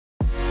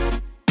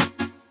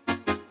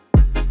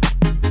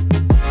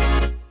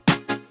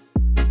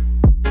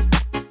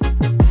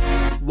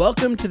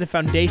Welcome to the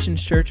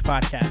Foundations Church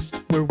podcast,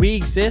 where we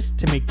exist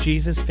to make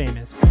Jesus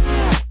famous.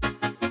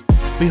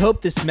 We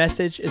hope this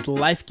message is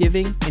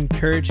life-giving,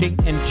 encouraging,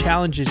 and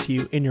challenges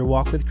you in your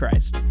walk with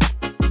Christ.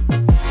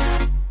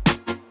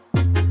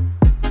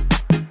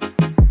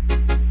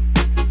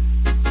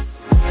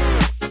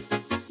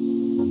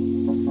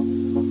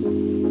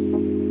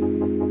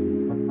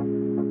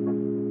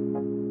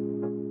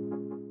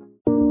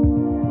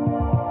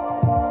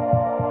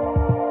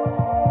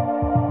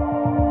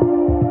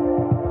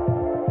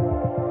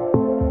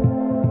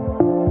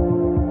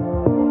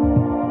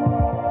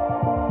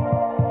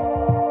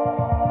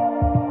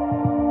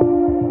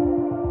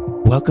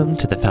 Welcome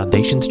to the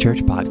Foundations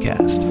Church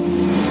podcast. Good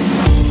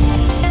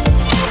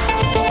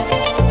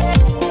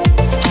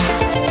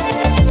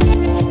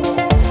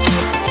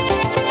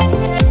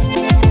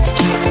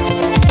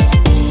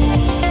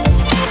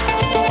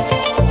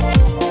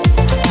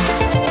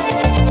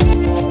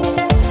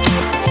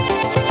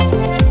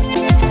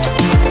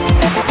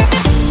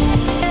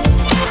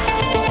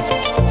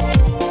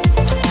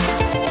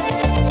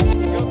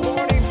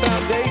morning,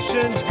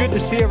 Foundations. Good to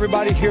see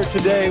everybody here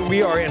today.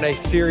 We are in a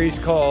series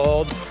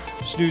called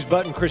Snooze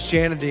Button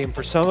Christianity, and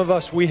for some of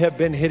us, we have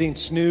been hitting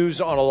snooze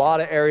on a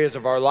lot of areas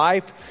of our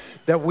life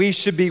that we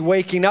should be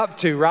waking up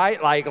to,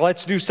 right? Like,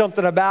 let's do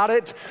something about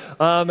it.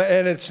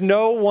 And it's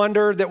no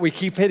wonder that we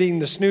keep hitting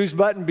the snooze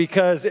button,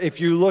 because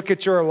if you look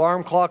at your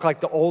alarm clock,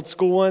 like the old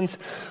school ones,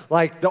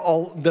 like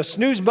the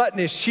snooze button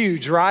is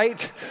huge,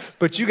 right?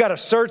 But you got to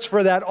search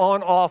for that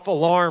on-off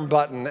alarm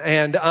button.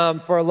 And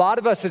for a lot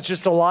of us, it's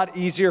just a lot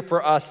easier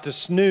for us to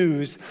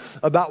snooze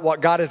about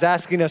what God is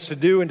asking us to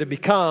do and to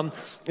become,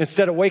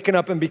 instead of waking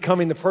up and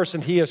becoming the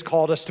person He has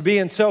called us to be.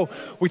 And so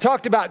we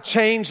talked about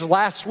change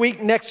last week.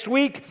 Next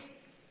week,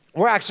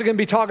 we're actually going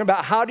to be talking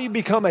about how do you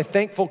become a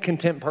thankful,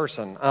 content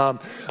person.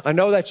 I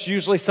know that's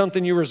usually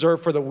something you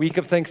reserve for the week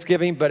of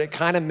Thanksgiving, but it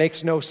kind of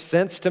makes no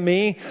sense to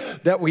me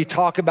that we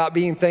talk about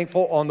being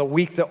thankful on the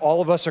week that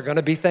all of us are going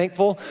to be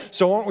thankful.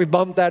 So why don't we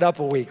bump that up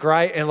a week,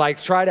 right? And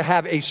like try to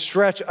have a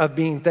stretch of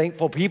being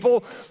thankful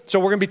people. So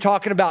we're going to be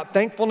talking about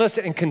thankfulness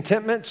and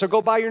contentment. So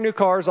go buy your new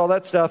cars, all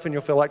that stuff, and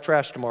you'll feel like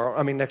trash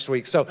next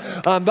week. So,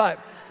 but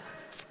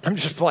I'm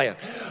just playing.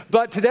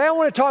 But today I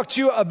want to talk to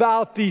you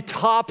about the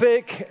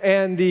topic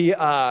and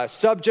the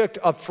subject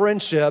of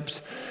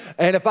friendships.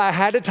 And if I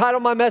had to title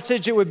my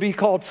message, it would be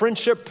called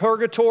Friendship,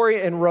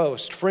 Purgatory, and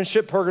Roast.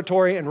 Friendship,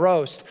 Purgatory, and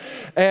Roast.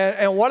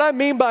 And what I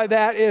mean by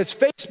that is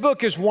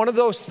Facebook is one of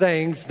those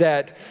things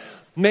that,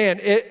 man,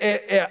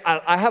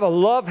 I have a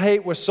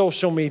love-hate with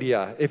social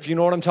media, if you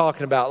know what I'm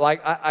talking about.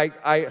 Like,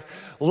 I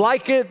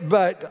like it,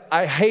 but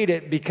I hate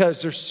it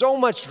because there's so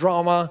much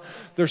drama,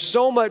 there's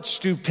so much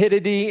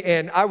stupidity,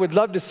 and I would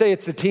love to say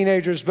it's the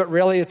teenagers, but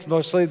really it's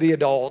mostly the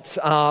adults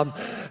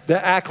that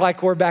act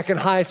like we're back in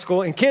high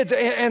school, and kids.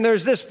 And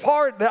there's this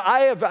part that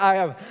I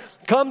have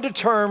come to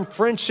term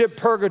friendship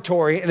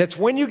purgatory, and it's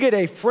when you get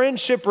a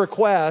friendship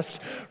request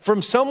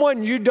from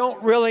someone you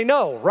don't really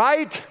know,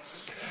 right?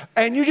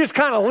 And you just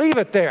kind of leave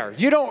it there.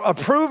 You don't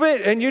approve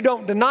it and you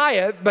don't deny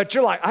it, but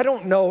you're like, I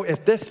don't know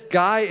if this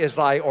guy is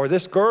like, or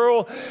this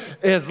girl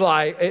is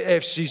like,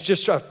 if she's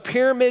just a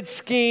pyramid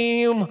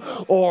scheme,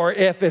 or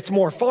if it's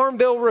more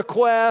Farmville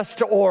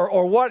request,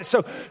 or what.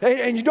 So,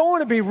 and you don't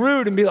want to be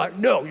rude and be like,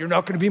 no, you're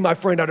not going to be my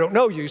friend. I don't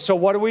know you. So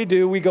what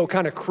do? We go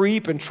kind of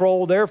creep and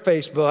troll their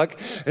Facebook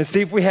and see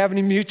if we have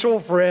any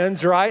mutual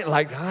friends, right?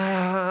 Like,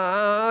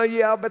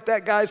 yeah, but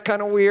that guy's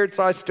kind of weird,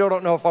 so I still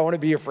don't know if I want to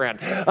be your friend.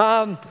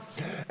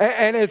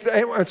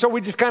 And so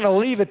we just kind of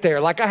leave it there.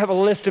 Like, I have a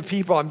list of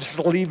people I'm just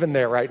leaving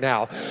there right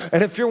now.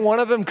 And if you're one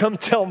of them, come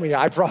tell me.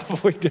 I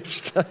probably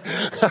just,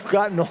 I've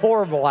gotten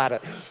horrible at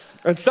it.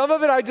 And some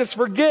of it I just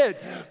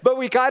forget. But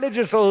we kind of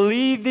just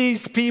leave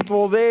these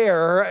people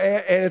there.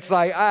 And it's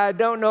like, I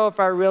don't know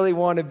if I really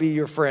want to be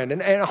your friend.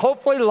 And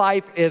hopefully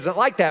life isn't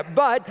like that.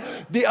 But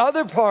the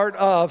other part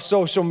of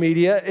social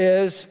media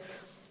is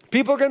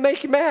people are going to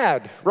make you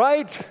mad,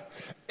 right?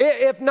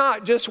 If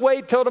not, just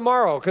wait till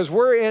tomorrow, because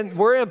we're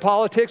in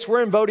politics,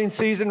 we're in voting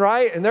season,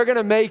 right? And they're going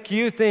to make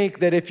you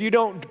think that if you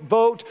don't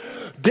vote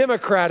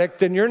Democratic,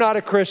 then you're not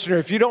a Christian, or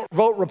if you don't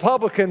vote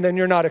Republican, then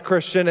you're not a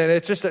Christian. And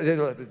it's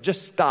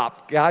just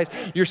stop, guys.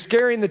 You're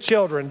scaring the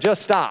children.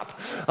 Just stop.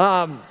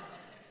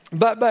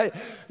 But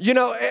you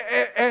know,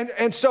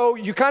 and so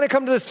you kind of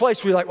come to this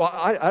place where you're like, well,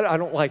 I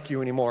don't like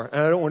you anymore,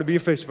 and I don't want to be a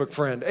Facebook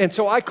friend. And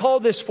so I call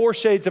this 4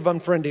 shades of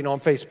unfriending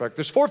on Facebook.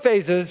 There's 4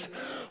 phases,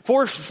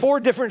 four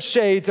different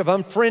shades of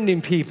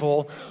unfriending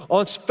people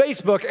on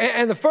Facebook.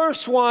 And the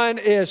first one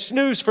is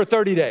snooze for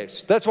 30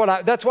 days. That's what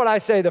I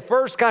say. The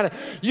first kind of,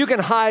 you can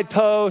hide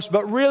posts,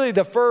 but really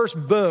the first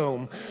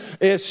boom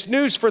is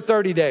snooze for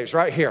 30 days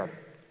right here.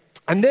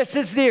 And this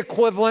is the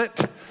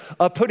equivalent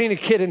of putting a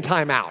kid in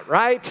timeout,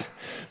 right?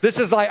 This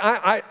is like,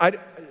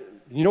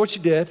 you know what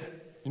you did?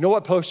 You know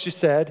what post you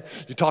said?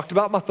 You talked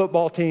about my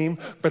football team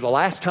for the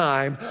last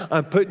time.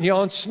 I'm putting you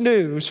on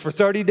snooze for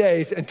 30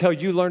 days until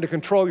you learn to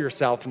control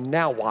yourself.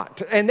 Now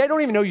what? And they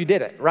don't even know you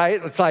did it,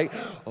 right? It's like,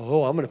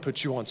 oh, I'm going to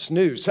put you on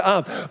snooze.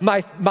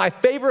 My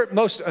favorite,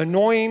 most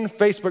annoying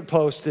Facebook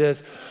post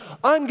is,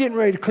 I'm getting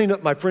ready to clean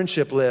up my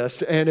friendship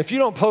list, and if you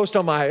don't post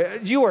on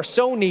you are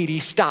so needy,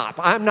 stop.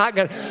 I'm not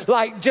going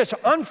to, just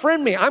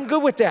unfriend me. I'm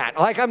good with that.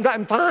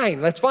 I'm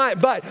fine. That's fine.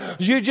 But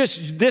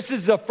this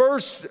is the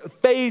first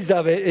phase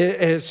of it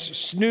is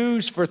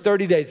snooze for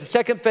 30 days. The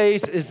second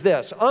phase is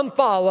this: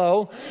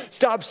 unfollow,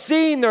 stop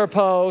seeing their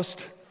post,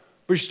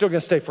 but you're still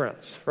going to stay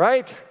friends,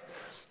 right?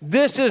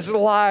 This is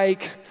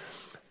like,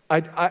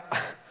 I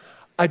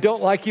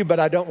don't like you, but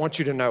I don't want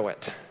you to know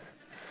it.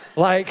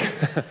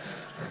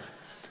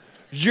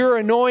 You're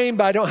annoying,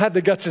 but I don't have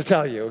the guts to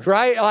tell you,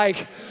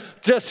 right?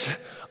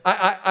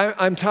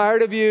 I'm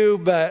tired of you,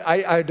 but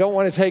I don't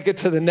want to take it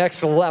to the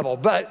next level.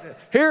 But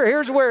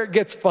here's where it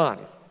gets fun.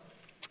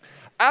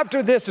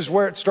 After this is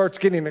where it starts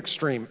getting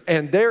extreme,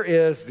 and there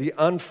is the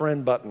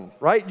unfriend button,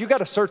 right? You got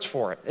to search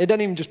for it. It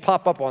doesn't even just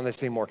pop up on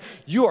this anymore.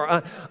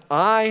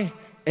 I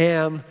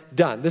am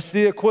done. This is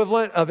the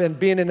equivalent of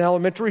being in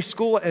elementary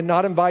school and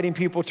not inviting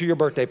people to your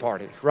birthday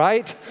party,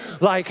 right?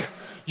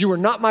 You are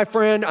not my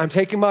friend. I'm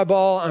taking my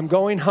ball. I'm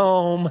going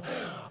home.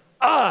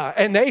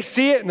 And they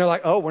see it and they're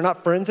like, oh, we're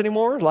not friends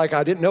anymore?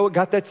 I didn't know it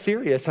got that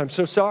serious. I'm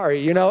so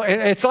sorry, And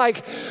it's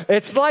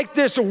like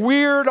this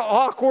weird,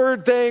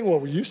 awkward thing. Well,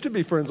 we used to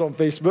be friends on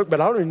Facebook,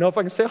 but I don't even know if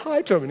I can say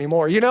hi to them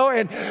anymore,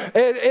 And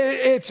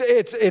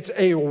it's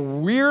a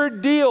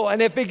weird deal.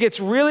 And if it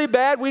gets really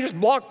bad, we just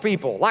block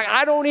people.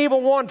 I don't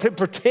even want to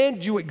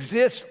pretend you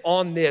exist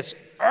on this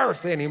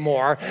earth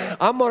anymore.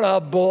 I'm going to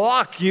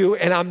block you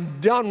and I'm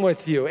done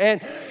with you.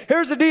 And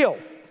here's the deal.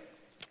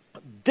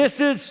 This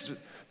is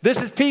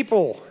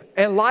people,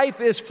 and life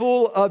is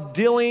full of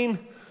dealing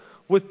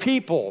with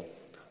people.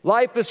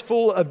 Life is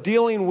full of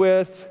dealing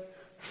with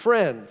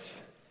friends.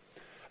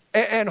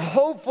 And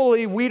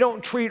hopefully we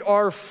don't treat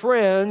our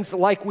friends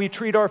like we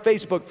treat our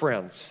Facebook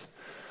friends.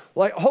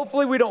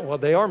 Hopefully we don't, well,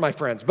 they are my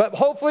friends, but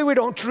hopefully we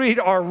don't treat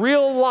our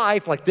real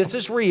life like this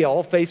is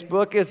real.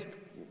 Facebook is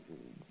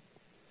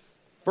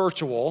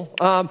virtual.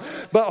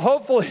 But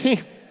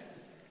hopefully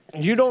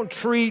you don't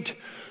treat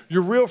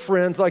your real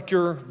friends like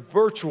your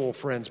virtual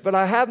friends. But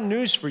I have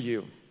news for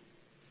you.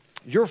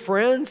 Your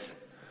friends,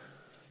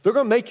 they're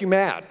going to make you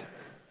mad.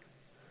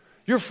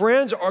 Your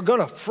friends are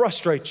going to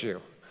frustrate you.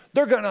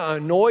 They're going to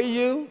annoy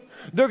you.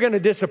 They're going to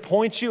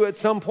disappoint you at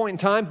some point in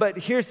time. But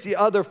here's the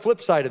other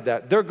flip side of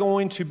that. They're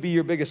going to be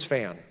your biggest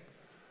fan.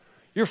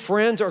 Your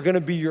friends are going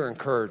to be your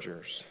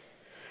encouragers.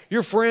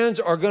 Your friends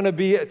are going to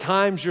be at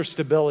times your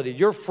stability.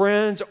 Your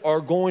friends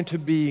are going to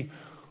be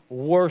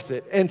worth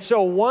it. And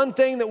so one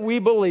thing that we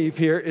believe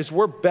here is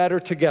we're better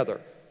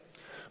together.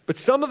 But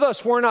some of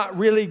us, we're not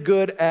really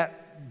good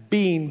at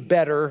being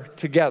better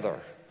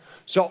together.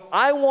 So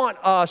I want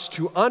us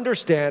to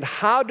understand,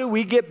 how do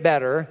we get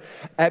better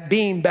at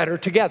being better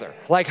together?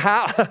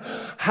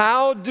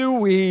 How do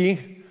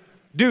we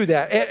do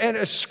that? And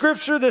a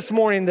scripture this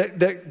morning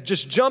that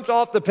just jumped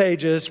off the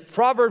pages,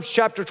 Proverbs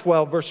chapter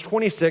 12, verse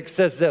 26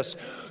 says this: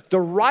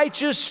 the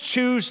righteous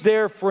choose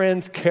their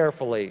friends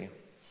carefully,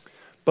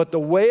 but the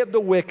way of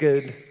the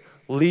wicked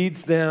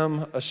leads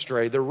them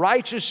astray. The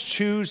righteous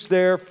choose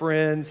their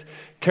friends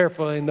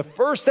carefully. And the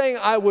first thing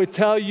I would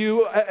tell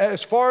you,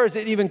 as far as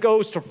it even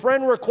goes to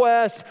friend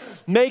requests,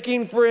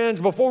 making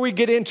friends, before we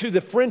get into the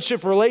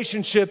friendship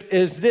relationship,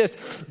 is this: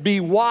 be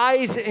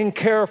wise and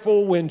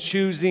careful when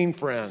choosing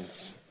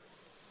friends.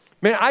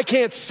 Man, I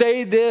can't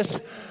say this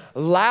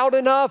loud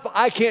enough.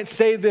 I can't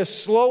say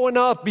this slow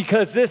enough,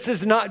 because this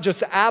is not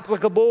just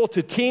applicable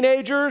to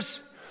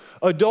teenagers.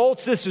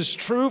 Adults, this is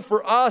true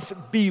for us.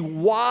 Be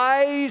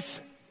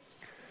wise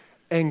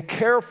and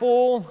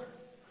careful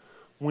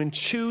when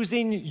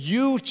choosing.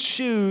 You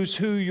choose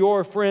who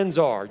your friends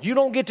are. You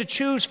don't get to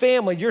choose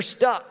family. You're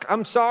stuck.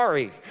 I'm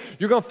sorry.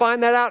 You're going to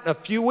find that out in a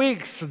few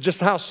weeks,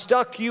 just how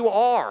stuck you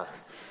are.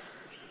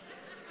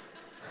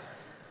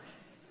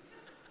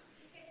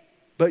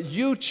 But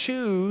you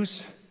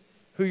choose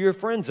who your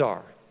friends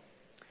are.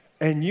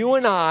 And you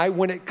and I,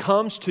 when it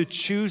comes to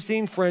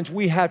choosing friends,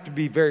 we have to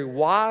be very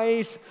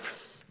wise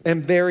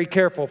and very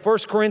careful. 1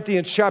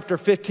 Corinthians chapter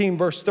 15,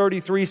 verse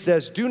 33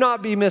 says, do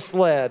not be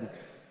misled.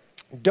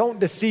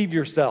 Don't deceive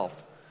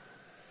yourself.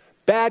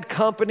 Bad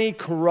company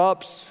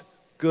corrupts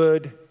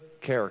good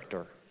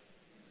character.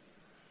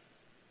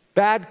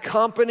 Bad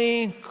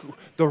company,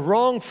 the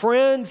wrong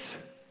friends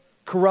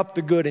corrupt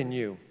the good in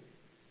you.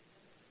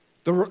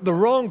 The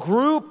wrong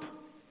group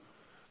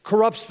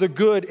corrupts the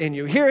good in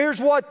you. Here's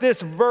what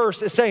this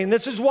verse is saying.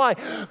 This is why,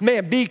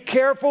 man, be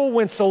careful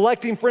when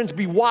selecting friends.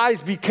 Be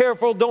wise, be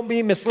careful. Don't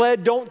be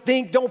misled. Don't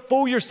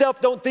fool yourself.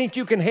 Don't think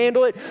you can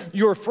handle it.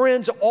 Your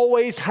friends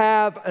always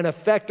have an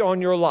effect on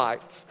your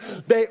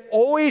life. They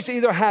always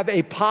either have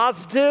a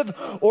positive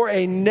or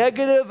a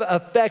negative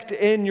effect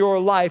in your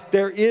life.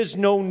 There is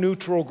no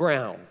neutral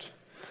ground.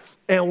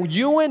 And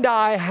you and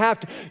I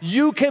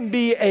you can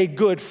be a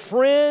good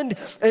friend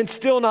and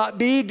still not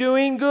be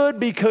doing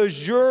good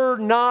because you're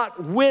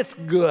not with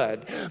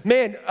good.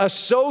 Man,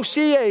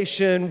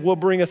 association will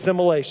bring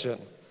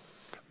assimilation.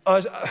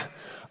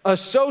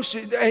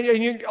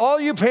 All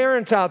you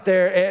parents out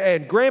there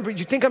and grandparents,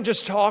 you think I'm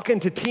just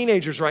talking to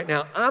teenagers right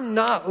now. I'm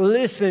not.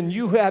 Listen,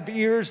 you have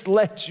ears,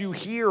 let you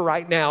hear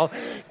right now.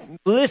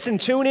 Listen,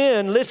 tune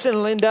in.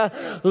 Listen,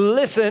 Linda,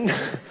 listen.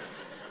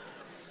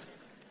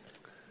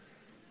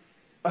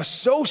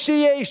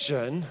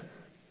 Association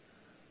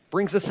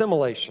brings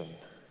assimilation.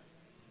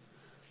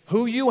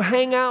 Who you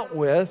hang out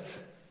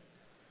with,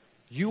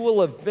 you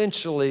will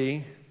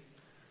eventually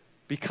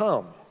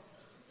become.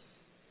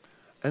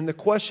 And the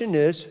question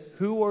is,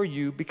 who are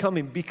you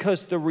becoming?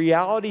 Because the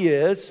reality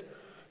is,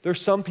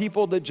 there's some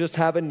people that just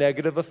have a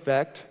negative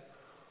effect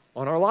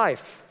on our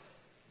life.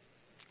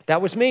 That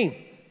was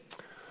me.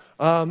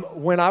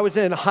 When I was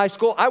in high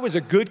school, I was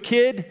a good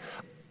kid.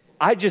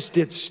 I just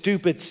did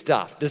stupid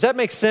stuff. Does that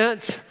make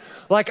sense?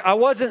 Like, I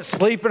wasn't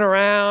sleeping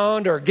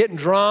around or getting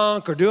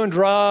drunk or doing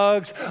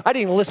drugs. I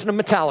didn't even listen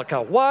to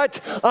Metallica. What?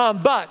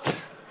 But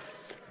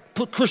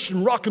put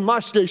Christian rock in my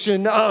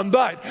station.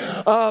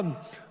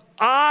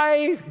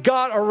 I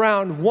got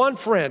around one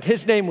friend.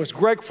 His name was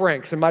Greg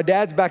Franks, and my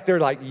dad's back there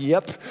like,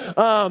 yep.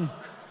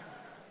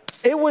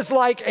 It was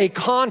like a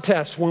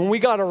contest when we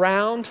got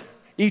around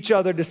each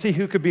other to see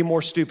who could be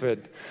more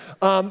stupid,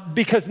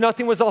 because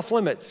nothing was off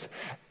limits.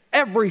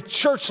 Every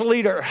church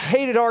leader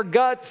hated our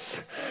guts.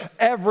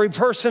 Every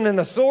person in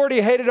authority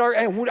hated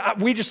and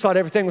we just thought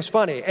everything was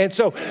funny. And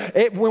so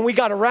when we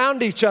got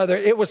around each other,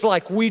 it was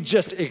like we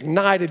just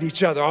ignited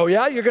each other. Oh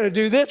yeah, you're going to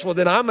do this? Well,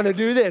 then I'm going to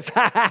do this.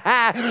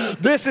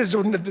 This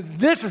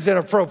is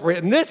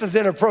inappropriate, and this is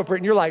inappropriate.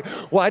 And you're like,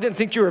 well, I didn't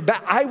think you were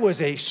bad. I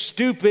was a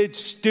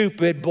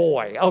stupid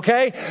boy,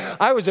 okay?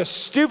 I was a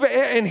stupid,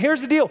 and here's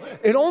the deal.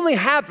 It only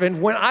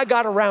happened when I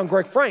got around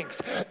Greg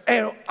Franks.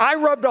 And I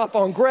rubbed off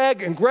on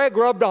Greg, and Greg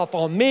rubbed off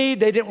on me.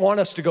 They didn't want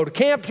us to go to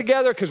camp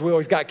together because we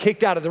always got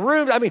kicked out of the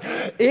room. I mean,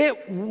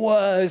 it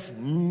was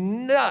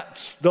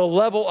nuts, the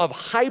level of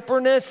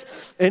hyperness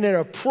and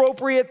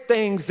inappropriate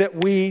things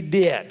that we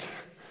did.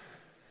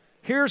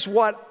 Here's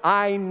what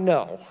I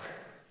know,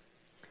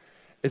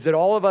 is that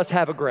all of us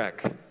have a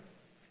Greg.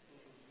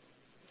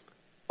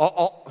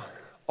 All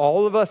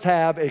of us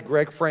have a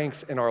Greg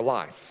Franks in our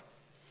life.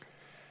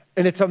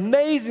 And it's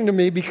amazing to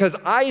me because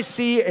I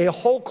see a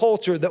whole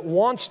culture that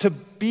wants to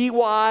be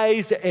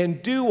wise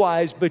and do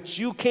wise, but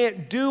you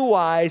can't do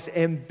wise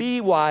and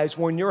be wise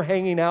when you're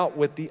hanging out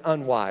with the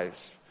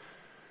unwise.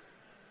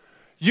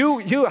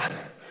 You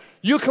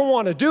can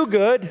want to do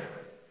good,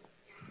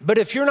 but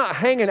if you're not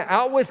hanging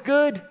out with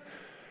good,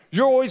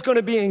 you're always going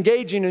to be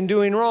engaging in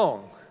doing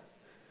wrong.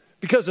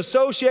 Because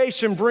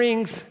association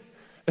brings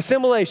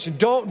assimilation.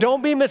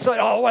 Don't be misled.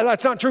 Oh, well,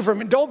 that's not true for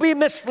me. Don't be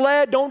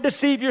misled. Don't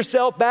deceive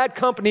yourself. Bad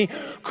company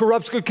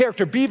corrupts good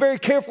character. Be very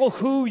careful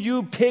who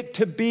you pick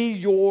to be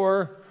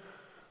your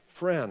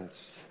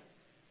friends.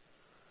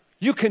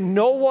 You can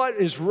know what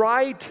is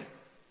right.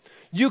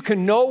 You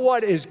can know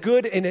what is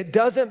good, and it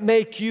doesn't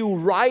make you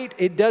right.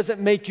 It doesn't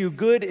make you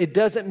good. It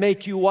doesn't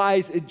make you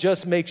wise. It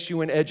just makes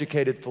you an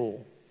educated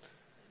fool.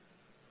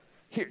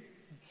 Here,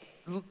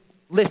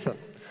 listen.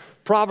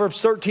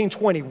 Proverbs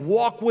 13:20,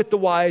 walk with the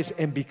wise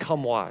and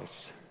become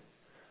wise.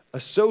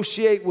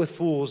 Associate with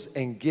fools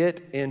and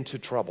get into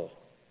trouble.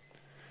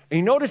 And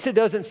you notice it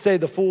doesn't say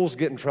the fools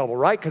get in trouble,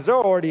 right? Because they're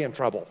already in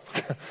trouble.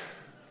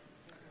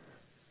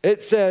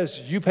 It says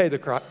you pay the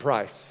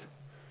price.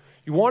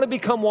 You want to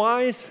become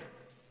wise?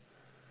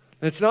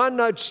 It's not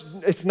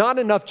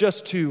enough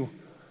just to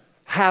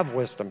have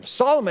wisdom.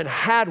 Solomon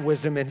had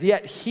wisdom, and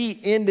yet he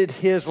ended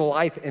his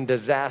life in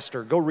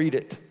disaster. Go read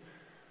it.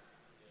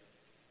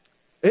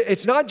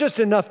 It's not just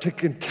enough to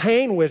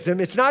contain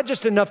wisdom. It's not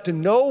just enough to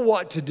know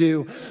what to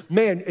do.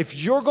 Man, if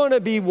you're going to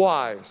be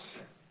wise,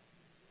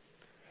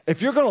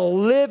 if you're going to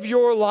live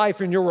your life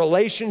and your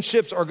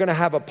relationships are going to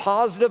have a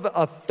positive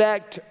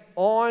effect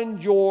on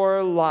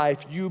your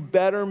life, you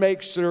better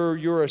make sure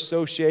you're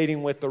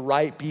associating with the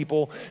right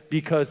people,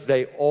 because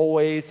they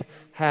always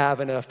have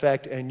an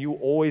effect and you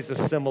always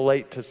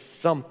assimilate to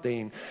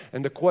something.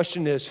 And the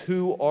question is,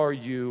 who are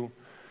you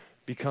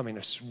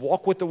becoming?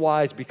 Walk with the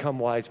wise, become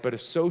wise, but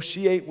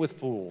associate with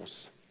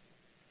fools.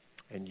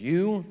 And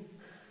you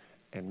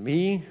and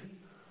me,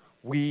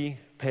 we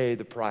pay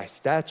the price.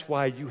 That's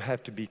why you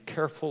have to be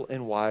careful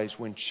and wise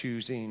when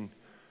choosing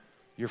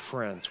your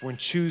friends, when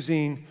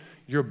choosing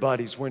your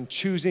buddies, when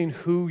choosing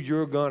who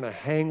you're going to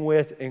hang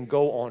with and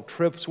go on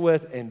trips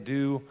with and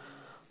do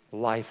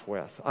life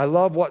with. I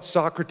love what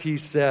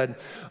Socrates said.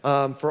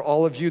 For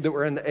all of you that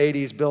were in the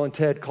 80s, Bill and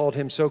Ted called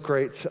him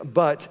Socrates,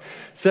 but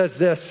says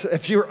this: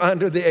 if you're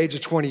under the age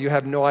of 20, you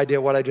have no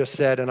idea what I just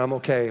said, and I'm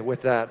okay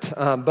with that.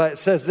 But it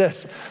says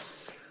this: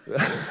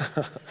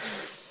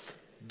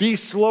 be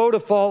slow to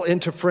fall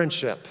into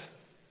friendship,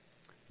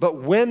 but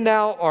when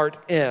thou art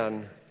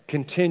in,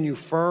 continue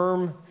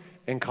firm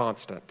and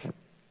constant.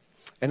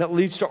 And it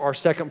leads to our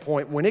second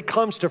point. When it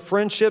comes to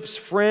friendships,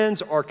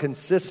 friends are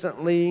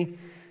consistently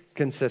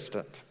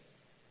consistent.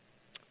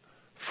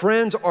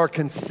 Friends are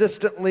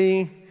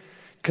consistently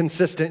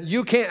consistent.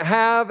 You can't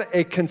have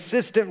a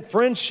consistent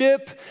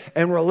friendship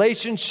and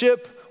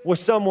relationship with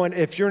someone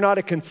if you're not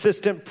a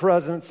consistent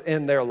presence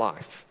in their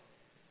life.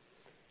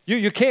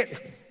 You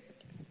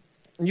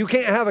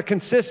can't have a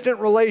consistent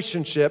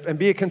relationship and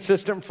be a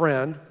consistent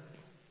friend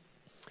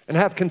and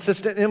have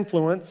consistent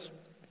influence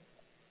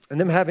and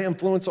them have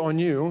influence on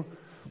you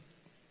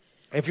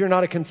if you're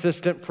not a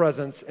consistent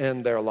presence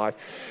in their life.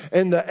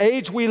 In the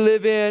age we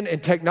live in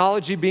and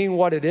technology being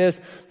what it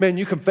is, man,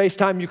 you can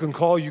FaceTime, you can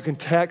call, you can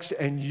text,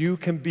 and you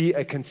can be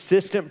a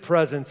consistent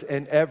presence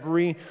in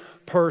every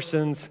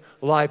person's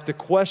life. The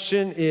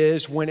question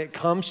is, when it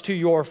comes to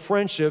your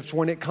friendships,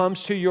 when it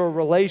comes to your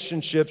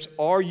relationships,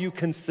 are you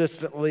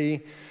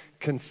consistently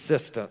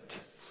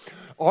consistent?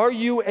 Are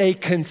you a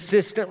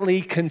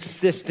consistently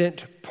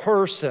consistent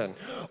person?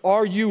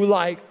 Are you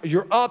like,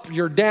 you're up,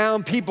 you're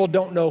down, people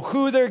don't know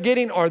who they're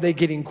getting? Are they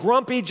getting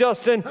grumpy,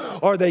 Justin?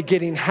 Are they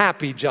getting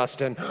happy,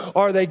 Justin?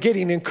 Are they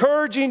getting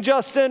encouraging,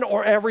 Justin?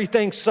 Or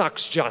everything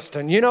sucks,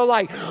 Justin? You know,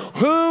 like,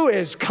 who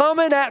is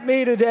coming at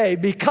me today?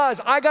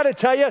 Because I got to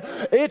tell you,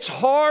 it's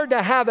hard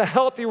to have a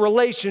healthy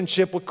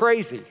relationship with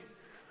crazy.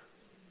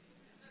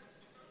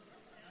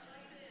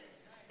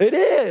 It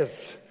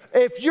is.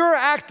 If you're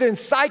acting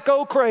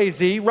psycho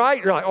crazy, right?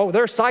 You're like, oh,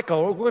 they're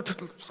psycho.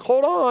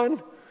 Hold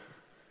on.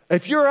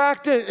 If you're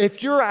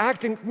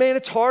acting, man,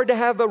 it's hard to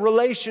have a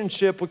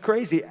relationship with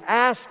crazy.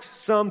 Ask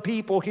some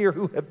people here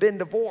who have been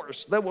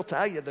divorced. They will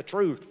tell you the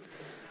truth.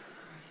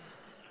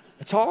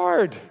 It's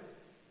hard.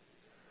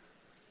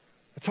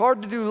 It's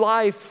hard to do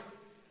life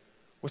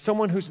with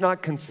someone who's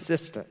not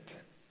consistent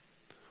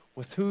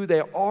with who they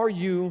are. Are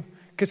you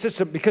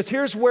consistent? Because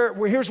here's where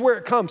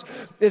it comes,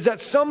 is that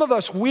some of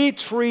us, we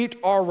treat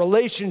our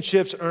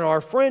relationships and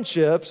our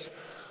friendships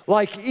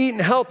like eating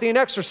healthy and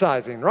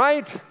exercising,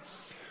 right?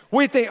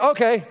 We think,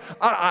 okay,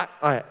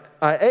 I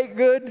ate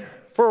good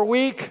for a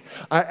week,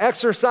 I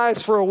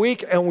exercised for a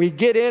week, and we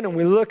get in and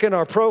we look in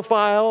our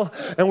profile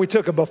and we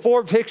took a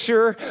before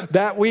picture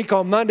that week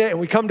on Monday, and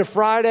we come to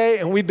Friday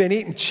and we've been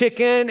eating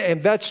chicken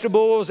and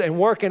vegetables and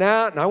working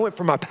out, and I went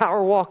for my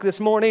power walk this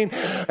morning,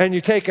 and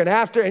you take it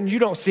after and you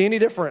don't see any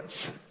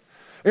difference.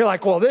 You're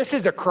like, well, this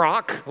is a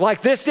crock.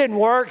 Like, this didn't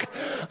work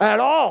at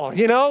all.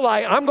 You know,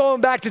 like, I'm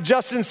going back to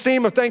Justin's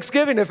theme of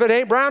Thanksgiving. If it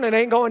ain't brown, it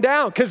ain't going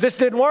down, because this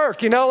didn't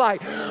work. You know,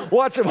 like,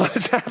 what's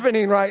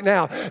happening right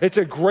now? It's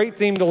a great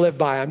theme to live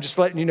by. I'm just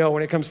letting you know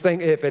when it comes to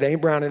if it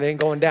ain't brown, it ain't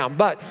going down.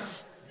 But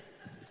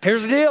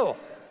here's the deal.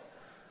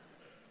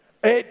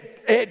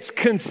 It's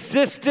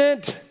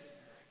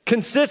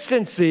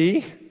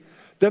consistency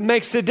that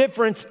makes a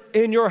difference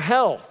in your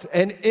health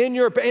and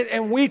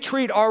and we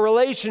treat our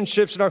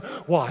relationships and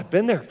well, I've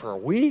been there for a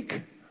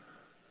week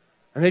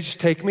and they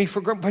just take me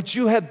for granted. But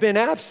you have been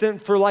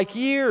absent for like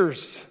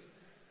years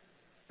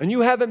and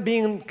you haven't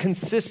been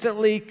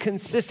consistently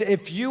consistent.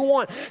 If you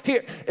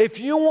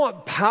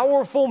want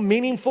powerful,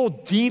 meaningful,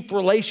 deep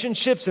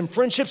relationships and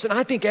friendships, and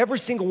I think every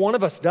single one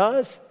of us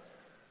does,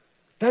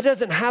 that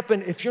doesn't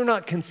happen if you're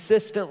not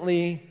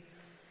consistent.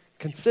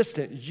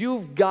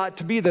 You've got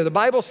to be there. The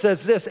Bible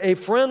says this: a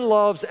friend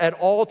loves at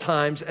all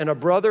times, and a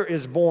brother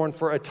is born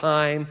for a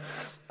time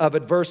of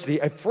adversity.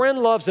 A friend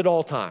loves at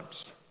all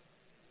times.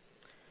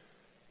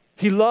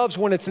 He loves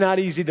when it's not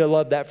easy to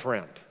love that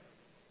friend.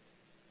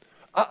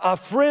 A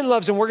friend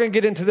loves, and we're going to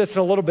get into this in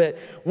a little bit,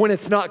 when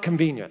it's not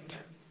convenient.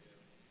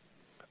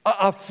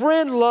 A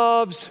friend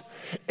loves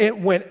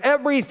when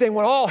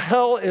all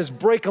hell is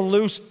breaking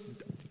loose.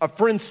 A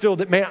friend still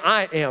that, man,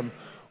 I am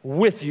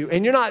with you.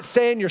 And you're not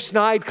saying your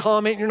snide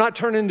comment. You're not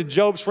turning to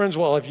Job's friends.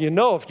 Well, if you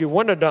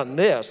wouldn't have done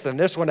this, then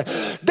this one.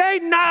 They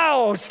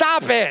know.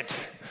 Stop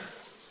it.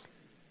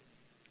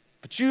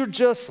 But you're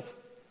just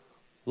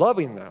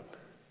loving them.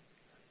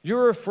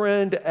 You're a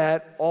friend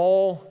at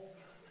all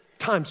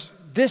times.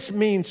 This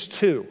means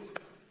too.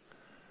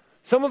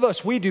 Some of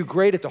us, we do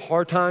great at the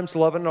hard times,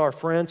 loving our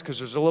friends because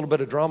there's a little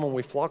bit of drama and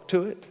we flock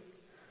to it.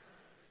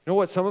 You know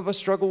what some of us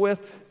struggle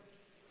with?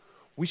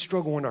 We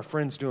struggle when our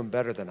friends doing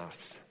better than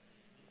us.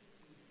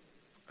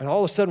 And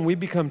all of a sudden we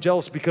become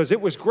jealous because it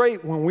was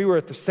great when we were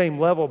at the same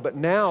level, but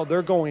now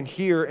they're going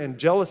here and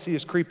jealousy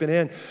is creeping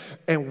in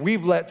and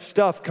we've let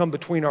stuff come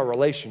between our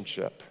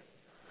relationship.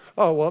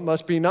 Oh, well, it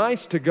must be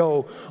nice to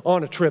go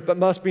on a trip. It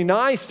must be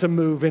nice to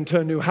move into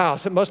a new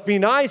house. It must be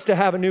nice to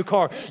have a new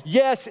car.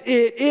 Yes,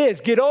 it is.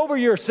 Get over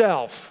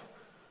yourself.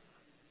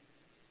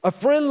 A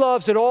friend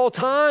loves at all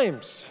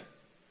times.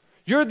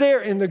 You're there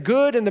in the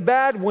good and the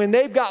bad, when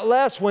they've got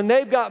less, when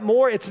they've got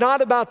more. It's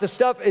not about the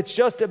stuff. It's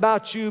just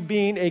about you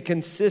being a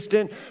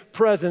consistent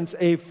presence.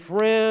 A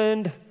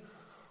friend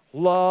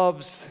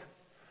loves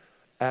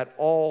at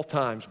all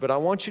times. But I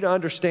want you to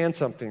understand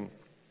something,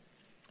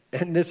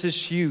 and this is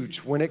huge.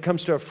 When it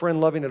comes to a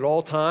friend loving at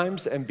all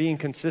times and being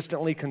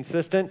consistently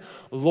consistent,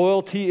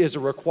 loyalty is a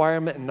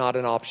requirement and not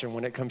an option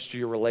when it comes to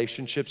your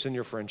relationships and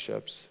your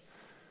friendships.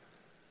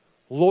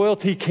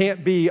 Loyalty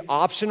can't be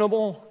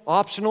optional.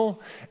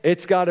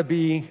 It's got to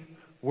be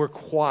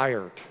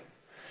required.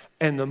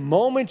 And the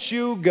moment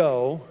you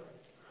go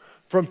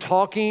from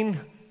talking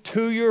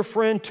to your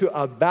friend to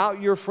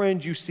about your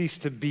friend, you cease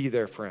to be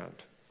their friend.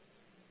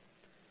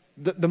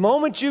 The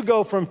moment you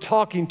go from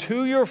talking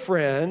to your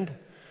friend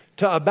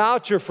to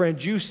about your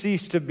friend, you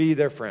cease to be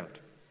their friend.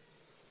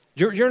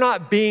 You're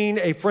not being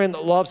a friend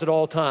that loves at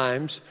all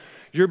times.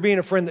 You're being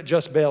a friend that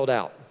just bailed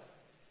out.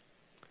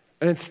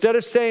 And instead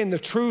of saying the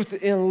truth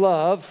in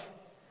love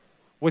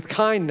with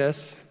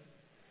kindness,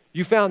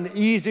 you found the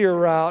easier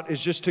route is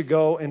just to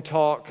go and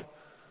talk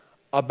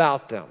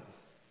about them.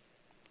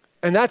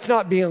 And that's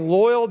not being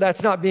loyal.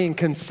 That's not being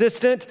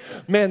consistent.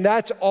 Man,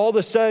 that's all of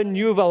a sudden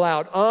you've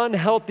allowed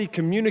unhealthy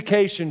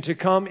communication to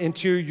come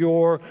into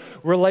your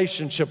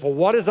relationship. Well,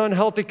 what is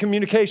unhealthy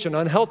communication?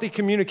 Unhealthy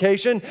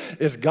communication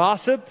is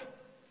gossip,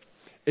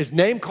 is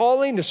name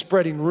calling, is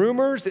spreading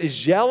rumors,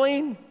 is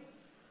yelling.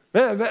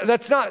 Man,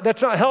 that's not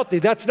healthy.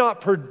 That's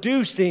not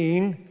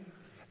producing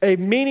a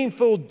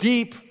meaningful,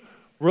 deep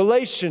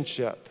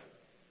relationship.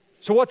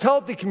 So what's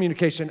healthy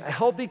communication? A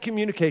healthy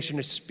communication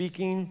is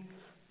speaking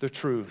the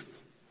truth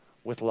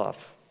with love.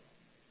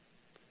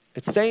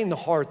 It's saying the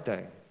hard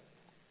thing.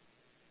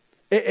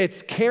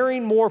 It's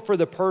caring more for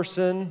the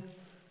person,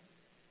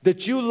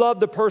 that you love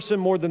the person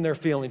more than their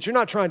feelings. You're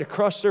not trying to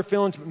crush their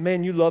feelings, but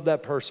man, you love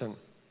that person.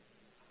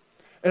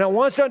 And I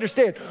want us to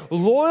understand,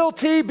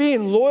 loyalty,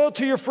 being loyal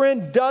to your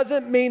friend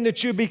doesn't mean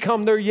that you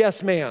become their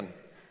yes man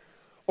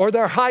or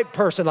their hype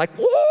person, like,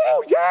 woo,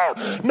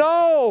 yeah.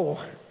 No.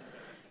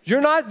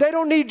 You're not, they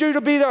don't need you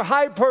to be their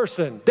hype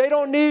person. They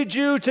don't need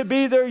you to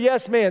be their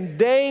yes man.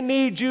 They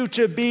need you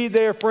to be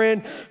their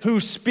friend who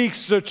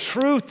speaks the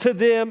truth to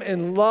them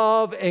in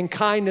love and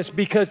kindness.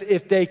 Because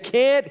if they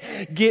can't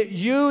get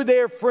you,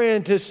 their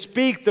friend, to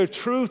speak the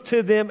truth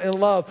to them in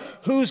love,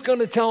 who's going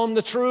to tell them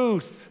the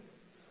truth?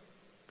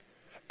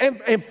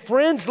 And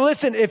friends,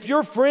 listen, if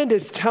your friend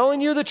is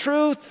telling you the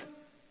truth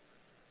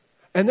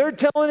and they're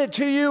telling it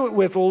to you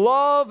with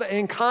love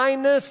and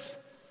kindness,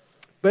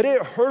 but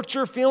it hurts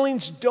your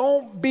feelings,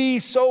 don't be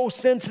so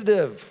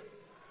sensitive.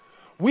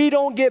 We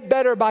don't get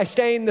better by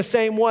staying the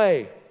same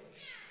way.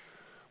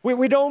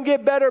 We don't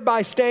get better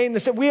by staying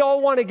the same. We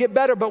all want to get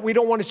better, but we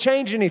don't want to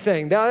change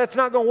anything. Now, that's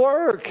not going to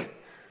work.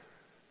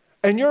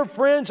 And your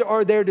friends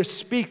are there to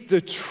speak the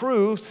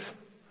truth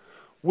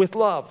with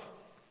love.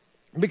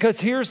 Because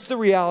here's the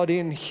reality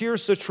and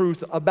here's the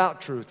truth about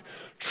truth.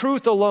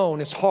 Truth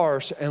alone is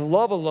harsh and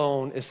love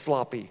alone is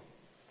sloppy.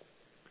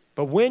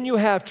 But when you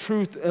have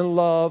truth and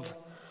love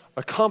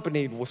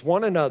accompanied with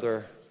one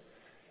another,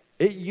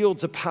 it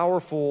yields a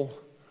powerful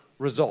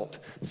result.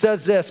 It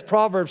says this,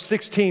 Proverbs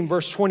 16,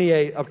 verse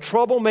 28, "A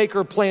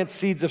troublemaker plants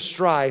seeds of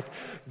strife.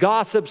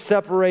 Gossip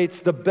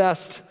separates the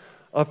best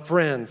of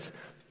friends."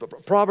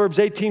 Proverbs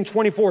 18,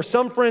 24,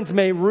 "Some friends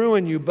may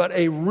ruin you, but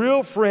a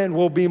real friend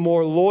will be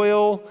more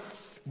loyal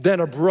than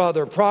a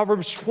brother."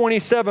 Proverbs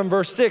 27,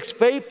 verse 6,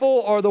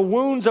 "Faithful are the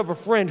wounds of a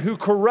friend who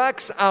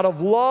corrects out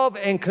of love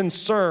and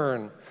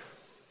concern.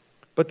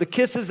 But the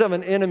kisses of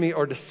an enemy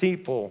are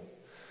deceitful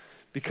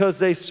because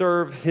they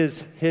serve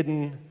his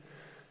hidden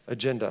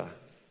agenda."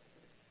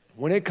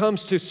 When it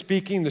comes to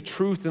speaking the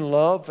truth in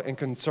love and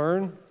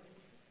concern,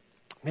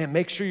 man,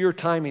 make sure your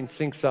timing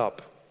syncs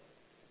up.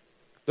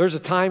 There's a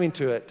timing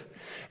to it.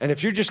 And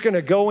if you're just going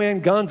to go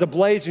in guns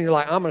ablaze and you're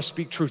like, I'm going to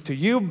speak truth to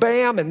you,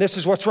 bam, and this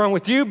is what's wrong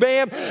with you,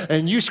 bam,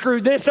 and you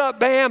screwed this up,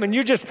 bam, and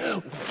you just,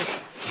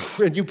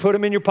 and you put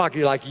them in your pocket.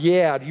 You're like,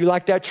 yeah, do you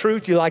like that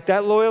truth? You like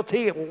that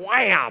loyalty?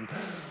 Wham!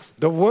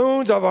 The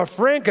wounds of a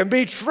friend can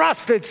be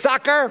trusted,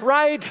 sucker,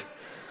 right?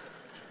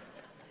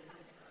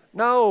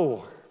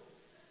 No.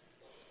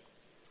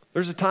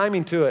 There's a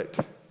timing to it.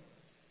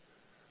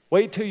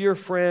 Wait till your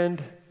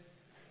friend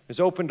is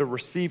open to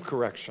receive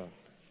correction.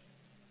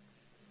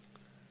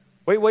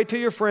 Wait till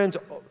your friends,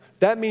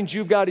 that means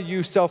you've got to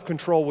use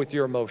self-control with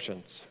your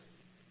emotions.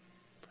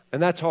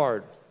 And that's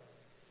hard.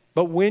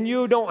 But when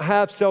you don't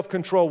have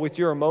self-control with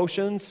your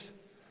emotions,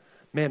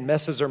 man,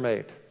 messes are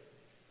made.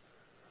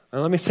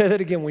 And let me say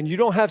that again. When you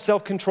don't have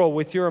self-control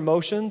with your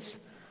emotions,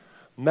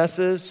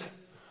 messes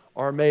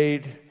are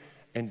made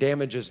and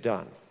damage is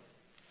done.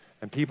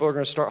 And people are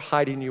going to start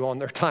hiding you on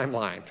their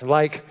timeline.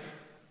 Like,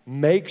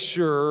 make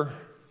sure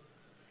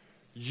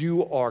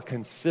you are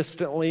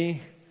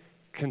consistently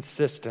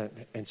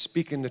consistent and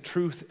speaking the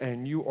truth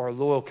and you are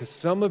loyal. Because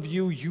some of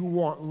you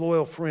want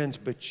loyal friends,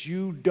 but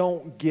you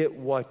don't get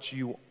what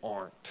you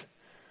aren't.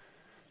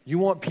 You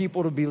want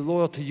people to be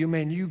loyal to you,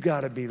 man. You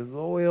got to be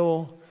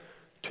loyal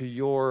to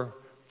your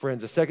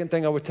friends. The second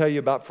thing I would tell you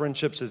about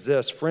friendships is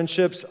this.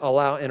 Friendships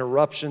allow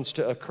interruptions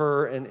to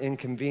occur and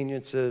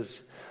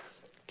inconveniences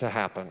to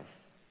happen.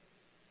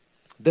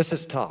 This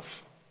is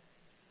tough.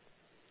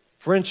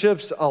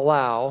 Friendships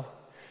allow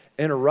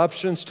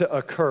interruptions to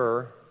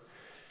occur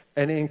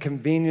and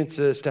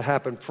inconveniences to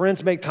happen.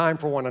 Friends make time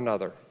for one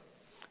another.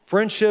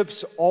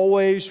 Friendships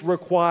always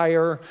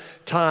require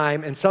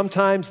time, and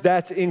sometimes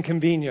that's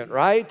inconvenient,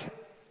 right?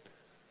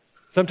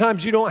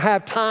 Sometimes you don't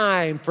have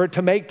time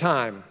to make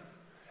time,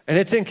 and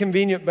it's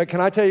inconvenient. But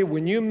can I tell you,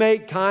 when you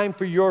make time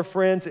for your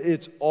friends,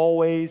 it's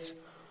always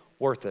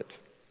worth it.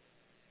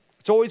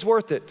 It's always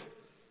worth it.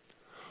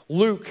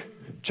 Luke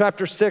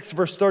chapter 6,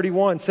 verse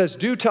 31 says,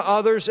 "Do to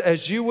others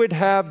as you would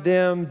have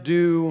them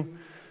do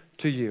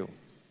to you."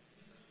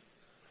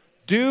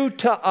 Do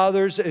to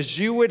others as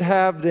you would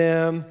have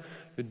them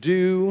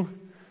do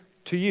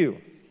to you.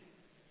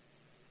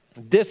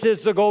 This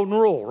is the golden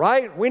rule,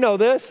 right? We know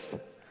this. I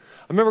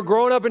remember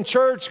growing up in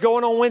church,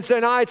 going on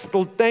Wednesday nights,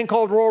 the thing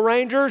called Royal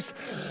Rangers,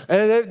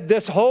 and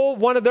this whole,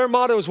 one of their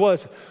mottos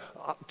was,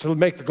 to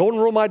make the golden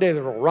rule my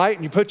daily rule, right?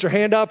 And you put your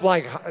hand up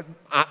like,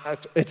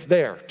 it's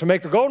there. To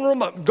make the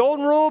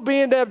golden rule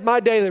being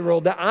my daily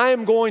rule, that I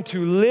am going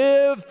to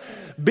live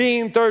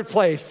being third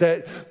place,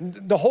 that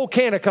the whole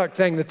Kanakuk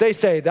thing that they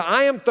say, that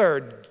I am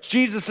third.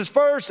 Jesus is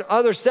first,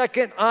 others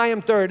second, I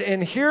am third.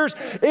 And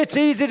it's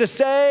easy to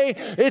say,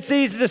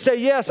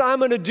 yes, I'm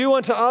going to do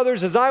unto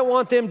others as I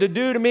want them to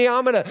do to me.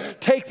 I'm going to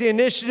take the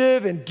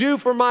initiative and do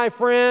for my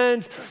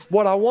friends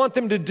what I want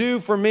them to do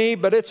for me,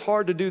 but it's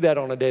hard to do that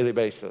on a daily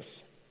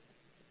basis.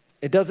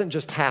 It doesn't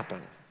just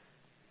happen.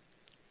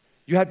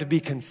 You have to be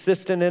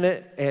consistent in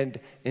it and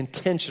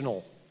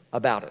intentional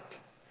about it.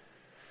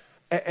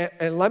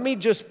 And let me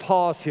just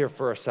pause here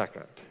for a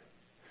second.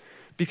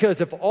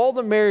 Because if all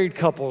the married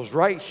couples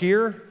right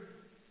here,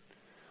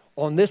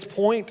 on this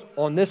point,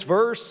 on this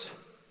verse,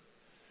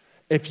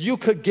 if you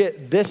could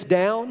get this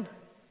down,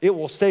 it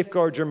will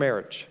safeguard your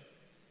marriage.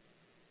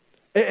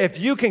 If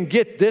you can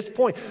get this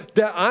point,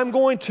 that I'm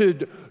going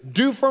to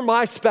do for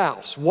my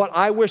spouse what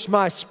I wish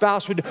my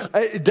spouse would do.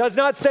 It does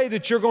not say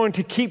that you're going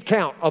to keep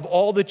count of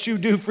all that you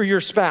do for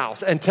your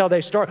spouse until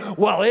they start,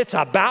 well, it's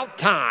about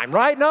time,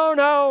 right?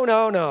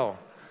 No.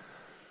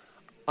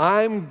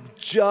 I'm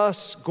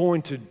just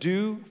going to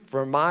do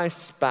for my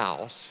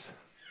spouse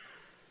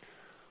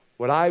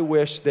what I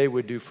wish they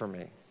would do for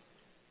me.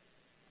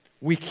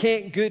 We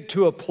can't get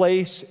to a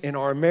place in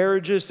our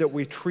marriages that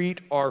we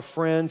treat our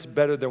friends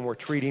better than we're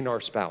treating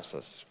our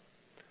spouses.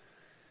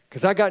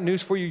 Because I got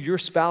news for you, your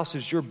spouse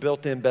is your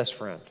built-in best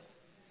friend.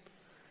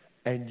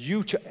 And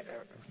here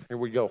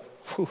we go.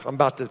 Whew, I'm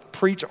about to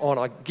preach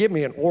on, give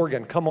me an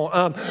organ, come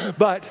on.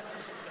 But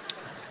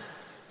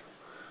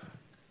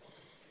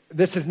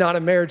this is not a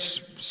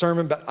marriage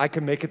sermon, but I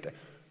can make it.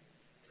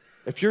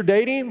 If you're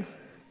dating,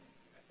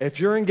 if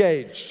you're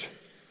engaged,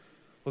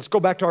 let's go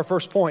back to our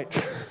first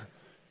point.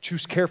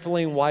 Choose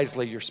carefully and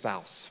wisely your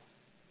spouse,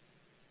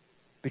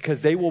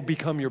 because they will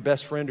become your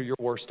best friend or your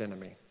worst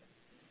enemy.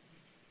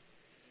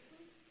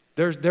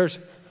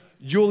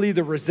 You'll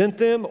either resent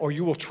them or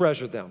you will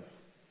treasure them.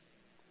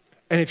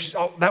 And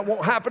that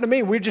won't happen to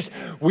me. We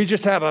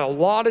just have a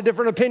lot of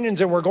different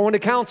opinions, and we're going to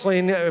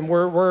counseling, and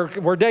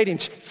we're dating.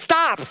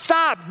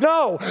 Stop,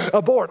 no,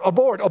 abort,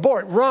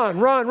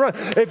 run.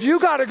 If you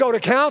got to go to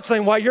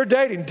counseling while you're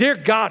dating, dear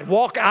God,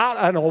 walk out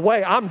and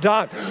away. I'm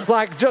done.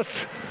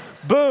 Just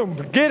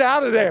boom, get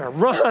out of there,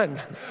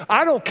 run.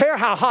 I don't care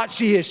how hot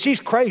she is.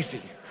 She's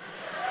crazy.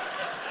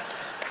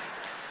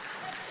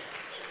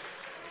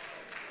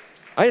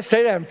 I didn't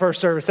say that in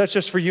first service. That's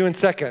just for you in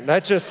second.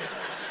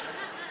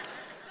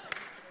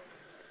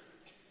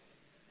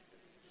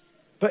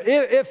 But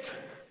if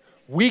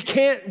we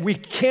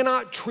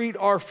cannot treat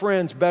our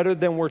friends better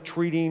than we're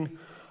treating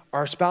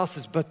our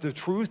spouses. But the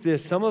truth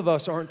is, some of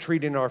us aren't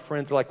treating our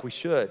friends like we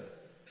should.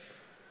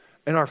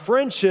 And our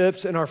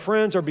friendships and our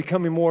friends are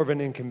becoming more of an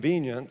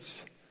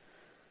inconvenience,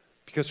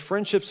 because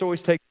friendships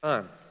always take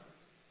time.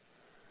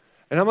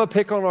 And I'm going to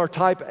pick on our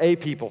type A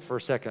people for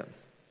a second.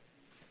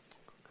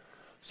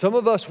 Some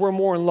of us, we're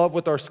more in love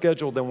with our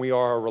schedule than we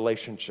are our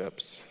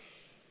relationships.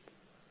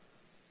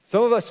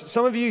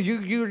 Some of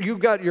you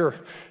got your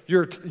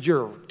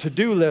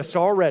to-do list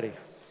already.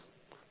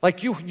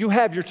 Like you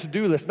have your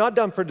to-do list, not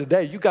done for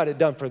today. You got it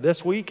done for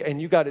this week,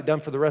 and you got it done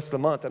for the rest of the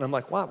month. And I'm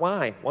like,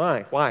 why?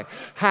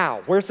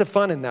 How? Where's the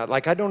fun in that?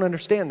 Like, I don't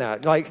understand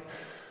that. Like,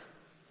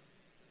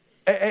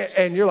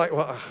 and you're like,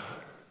 well,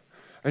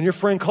 and your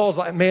friend calls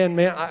like, man,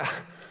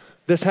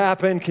 this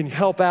happened. Can you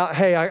help out?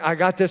 Hey, I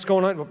got this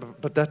going on,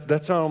 but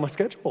that's not on my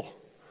schedule.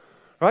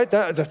 Right?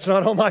 That's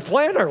not on my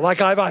planner.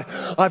 Like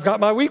I've got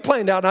my week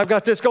planned out, and I've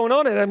got this going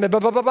on, and blah,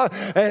 blah, blah, blah.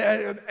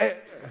 And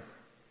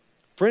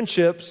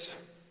friendships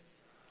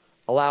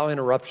allow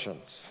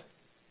interruptions.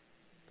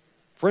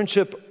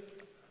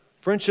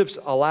 Friendships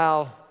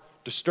allow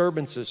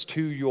disturbances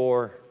to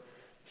your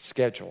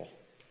schedule.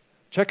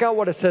 Check out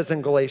what it says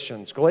in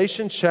Galatians.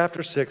 Galatians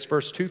chapter 6,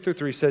 verse 2 through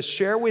 3 says,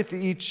 share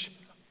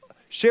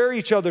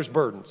each other's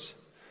burdens,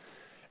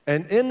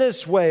 and in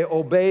this way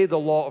obey the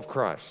law of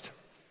Christ.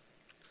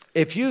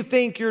 If you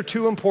think you're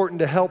too important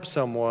to help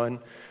someone,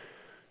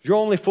 you're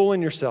only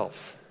fooling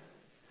yourself.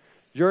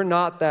 You're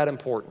not that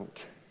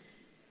important.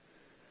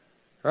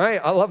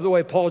 Right? I love the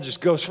way Paul just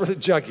goes for the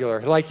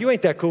jugular. Like, you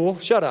ain't that cool.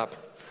 Shut up.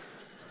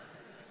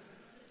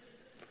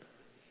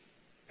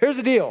 Here's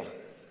the deal.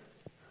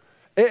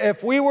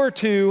 If we were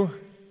to,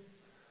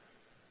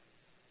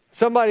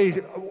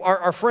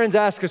 our friends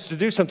ask us to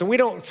do something, we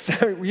don't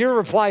say, your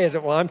reply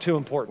isn't, well, I'm too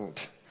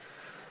important.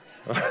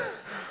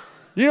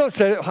 You don't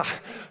say,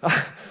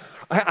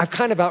 I've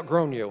kind of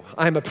outgrown you.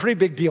 I'm a pretty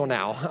big deal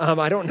now.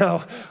 I don't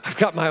know. I've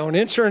got my own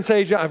insurance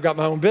agent. I've got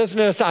my own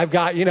business. I'm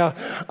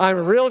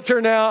a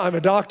realtor now. I'm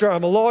a doctor.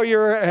 I'm a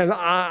lawyer. And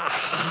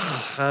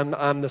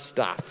I'm the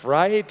stuff,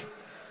 right?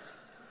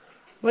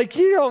 Like,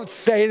 you don't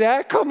say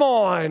that. Come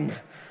on.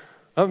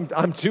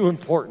 I'm too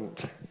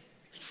important.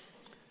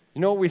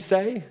 You know what we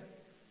say?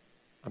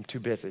 I'm too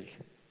busy.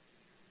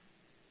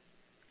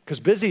 Because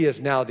busy is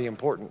now the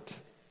important.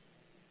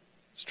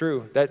 It's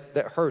true. That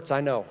hurts.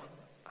 I know.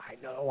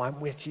 I'm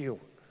with you.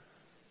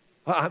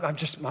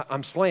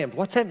 I'm slammed.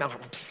 What's that? I'm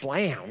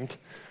slammed?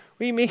 What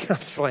do you mean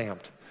I'm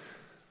slammed?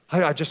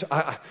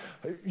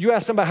 You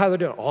ask somebody how they're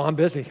doing. Oh, I'm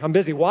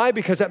busy. Why?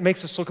 Because that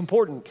makes us look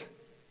important.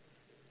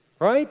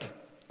 Right?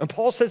 And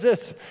Paul says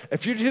this,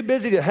 if you're too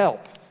busy to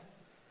help,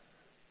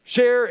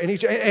 share, and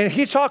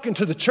he's talking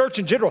to the church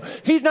in general.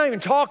 He's not even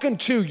talking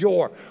to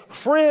your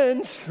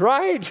friends,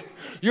 right?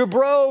 Your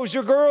bros,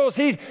 your girls.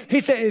 He's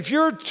saying if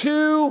you're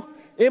too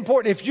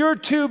important, if you're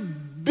too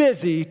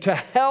busy to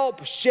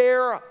help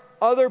share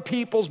other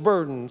people's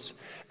burdens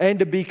and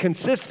to be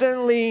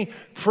consistently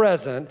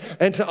present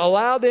and to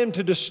allow them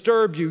to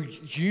disturb you,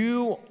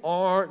 you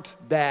aren't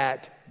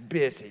that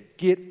busy.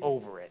 Get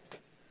over it.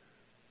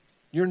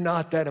 You're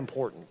not that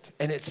important.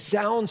 And it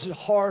sounds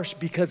harsh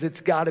because it's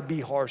got to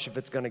be harsh if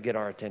it's going to get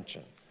our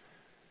attention.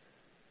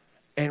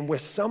 And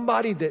with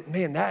somebody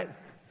that,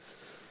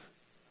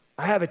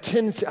 I have a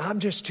tendency, I'm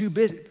just too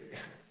busy.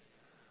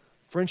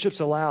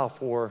 Friendships allow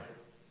for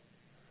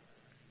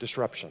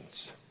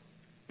disruptions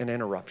and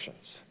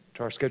interruptions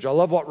to our schedule. I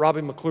love what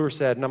Robbie McClure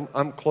said, and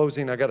I'm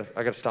closing. I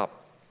gotta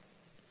stop.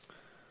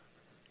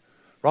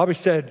 Robbie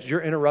said,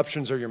 your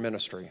interruptions are your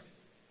ministry.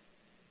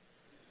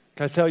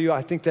 Can I tell you,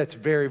 I think that's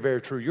very,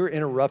 very true. Your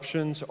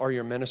interruptions are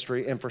your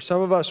ministry. And for some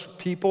of us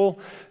people,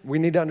 we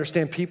need to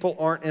understand people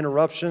aren't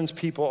interruptions.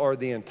 People are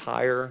the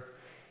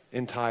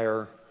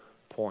entire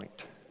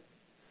point.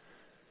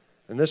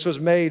 And this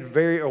was made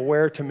very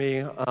aware to me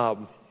a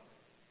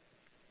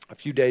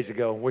few days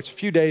ago, which a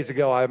few days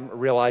ago I'm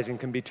realizing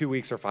can be 2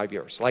 weeks or 5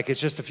 years. Like it's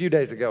just a few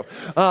days ago.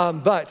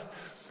 But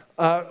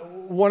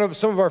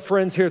some of our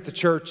friends here at the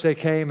church, they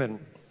came and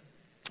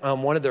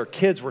one of their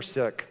kids were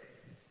sick.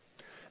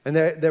 And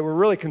they were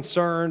really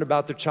concerned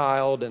about their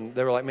child, and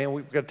they were like, man,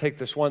 we've got to take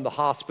this one to the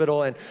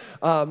hospital. And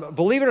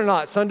believe it or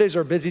not, Sundays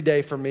are a busy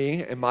day for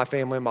me and my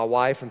family and my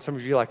wife. And some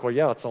of you are like, well,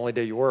 yeah, it's the only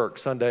day you work,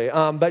 Sunday.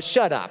 But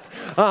shut up.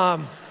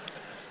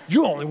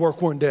 You only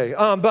work one day.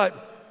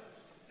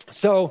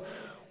 So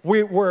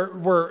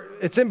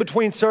it's in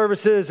between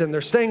services, and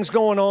there's things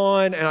going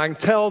on, and I can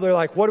tell they're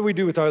like, what do we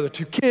do with our other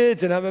two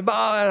kids? And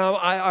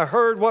I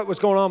heard what was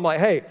going on. I'm like,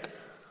 hey,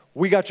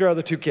 we got your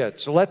other two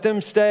kids, so let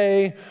them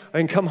stay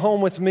and come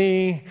home with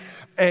me.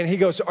 And he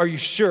goes, are you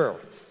sure?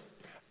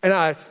 And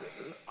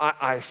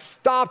I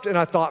stopped and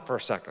I thought for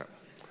a second.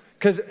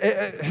 Because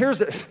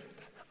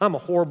I'm a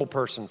horrible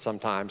person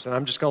sometimes, and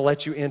I'm just going to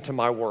let you into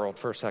my world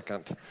for a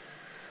second.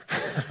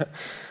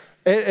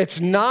 It's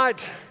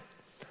not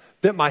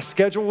that my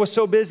schedule was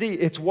so busy,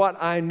 it's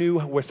what I knew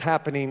was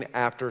happening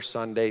after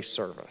Sunday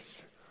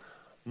service.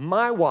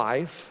 My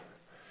wife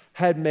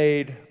had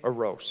made a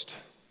roast.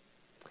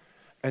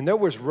 And there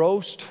was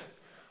roast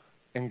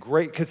and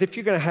gravy, because if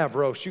you're going to have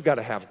roast, you got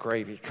to have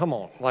gravy. Come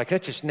on, like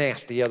that's just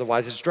nasty.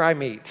 Otherwise, it's dry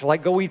meat. So,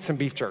 like, go eat some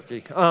beef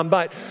jerky.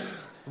 But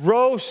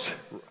roast,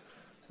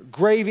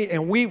 gravy,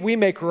 and we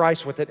make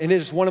rice with it. And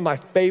it is one of my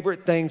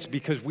favorite things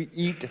because we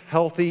eat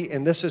healthy.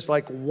 And this is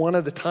like one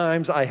of the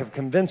times I have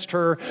convinced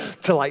her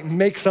to like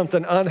make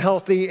something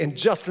unhealthy. And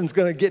Justin's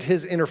going to get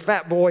his inner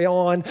fat boy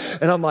on.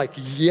 And I'm like,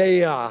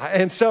 yeah.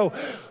 And so,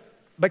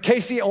 but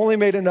Casey only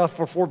made enough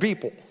for 4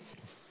 people.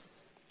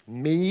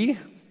 Me,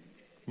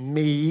 and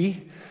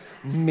me.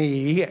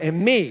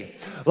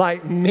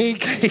 Like me,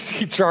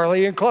 Casey,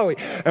 Charlie, and Chloe.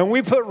 And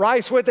we put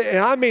rice with it, and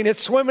I mean,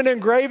 it's swimming in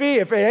gravy.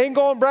 If it ain't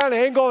going brown, it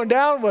ain't going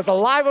down. It was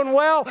alive and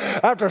well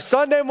after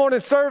Sunday morning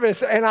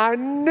service, and I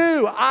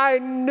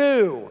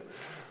knew,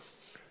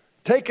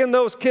 taking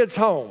those kids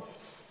home,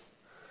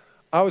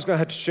 I was going to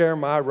have to share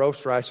my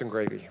roast rice and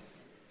gravy.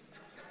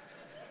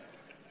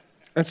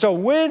 And so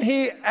when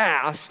he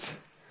asked,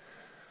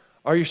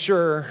 are you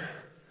sure?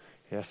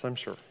 Yes, I'm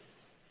sure.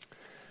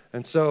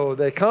 And so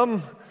they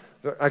come,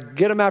 I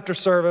get them after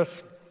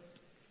service,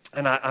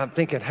 and I'm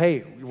thinking,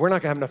 hey, we're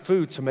not going to have enough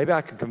food, so maybe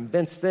I can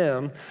convince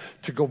them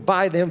to go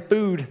buy them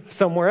food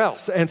somewhere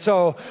else. And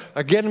so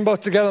I get them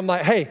both together. I'm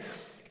like, hey,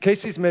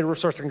 Casey's made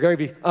roast rice and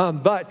gravy,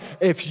 but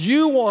if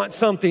you want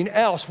something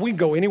else, we can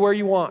go anywhere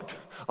you want.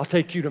 I'll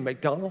take you to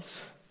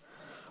McDonald's.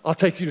 I'll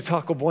take you to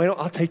Taco Bueno.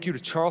 I'll take you to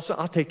Charleston.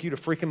 I'll take you to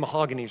freaking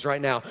Mahogany's right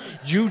now.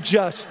 You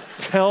just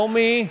tell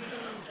me.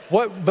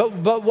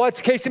 But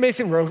what's Casey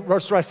making?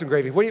 Roast rice and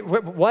gravy.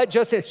 What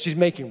just said? She's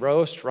making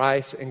roast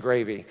rice and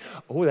gravy.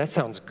 Oh, that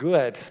sounds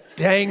good.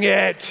 Dang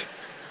it.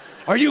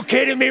 Are you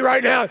kidding me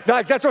right now?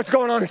 Like, that's what's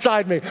going on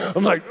inside me.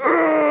 I'm like,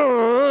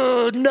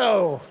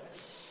 no.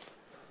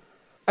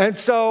 And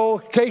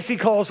so Casey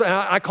calls, and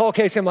I call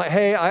Casey. I'm like,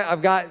 hey,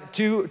 I've got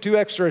two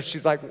extras.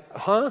 She's like,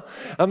 huh?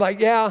 I'm like,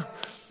 yeah.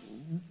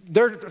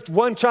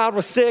 one child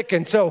was sick,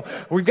 and so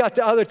we've got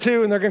the other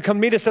two, and they're going to come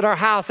meet us at our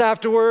house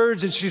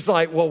afterwards. And she's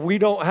like, well, we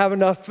don't have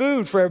enough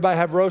food for everybody to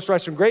have roast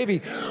rice and gravy.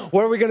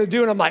 What are we going to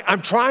do? And I'm like,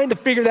 I'm trying to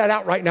figure that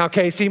out right now,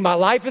 Casey. My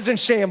life is in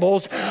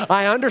shambles.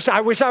 I understand.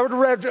 I wish I would have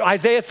read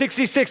Isaiah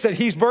 66, that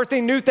he's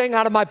birthing new thing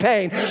out of my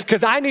pain,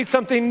 because I need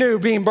something new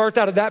being birthed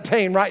out of that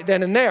pain right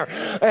then and there.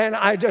 And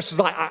I just was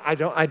like, I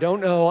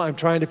don't know. I'm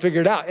trying to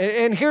figure it out.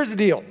 And here's the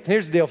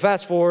deal.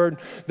 Fast forward.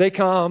 They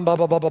come, blah,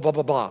 blah, blah, blah, blah,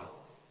 blah, blah.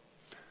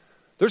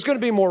 There's going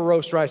to be more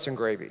roast rice and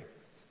gravy,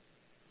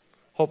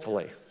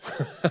 hopefully.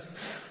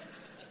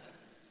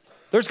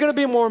 There's going to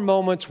be more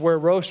moments where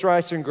roast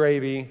rice and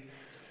gravy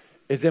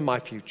is in my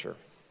future.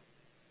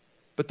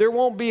 But there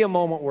won't be a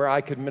moment where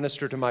I could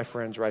minister to my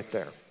friends right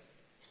there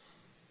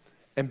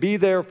and be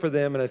there for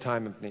them in a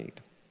time of need.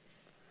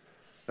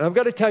 And I've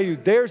got to tell you,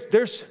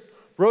 there's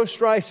roast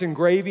rice and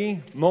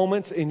gravy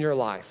moments in your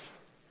life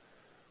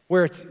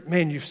where it's,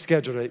 man, you've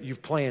scheduled it,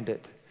 you've planned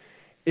it.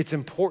 It's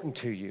important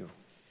to you.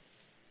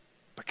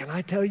 But can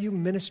I tell you,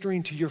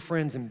 ministering to your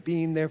friends and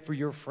being there for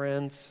your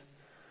friends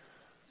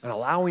and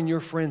allowing your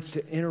friends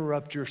to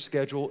interrupt your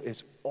schedule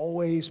is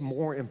always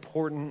more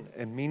important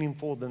and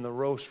meaningful than the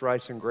roast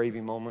rice and gravy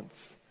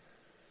moments.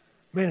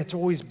 Man, it's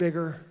always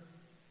bigger.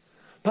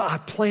 But I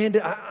planned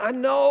it. I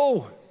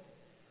know.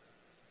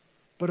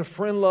 But a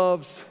friend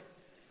loves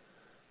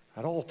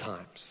at all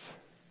times.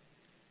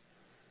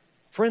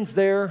 Friends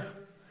there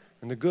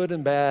in the good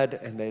and bad,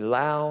 and they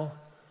allow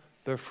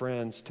their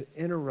friends to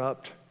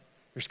interrupt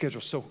your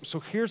schedule. So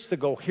here's the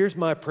goal. Here's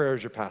my prayer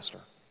as your pastor.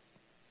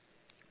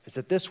 Is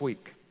that this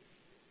week,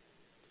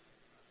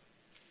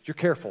 you're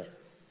careful.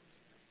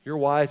 You're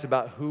wise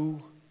about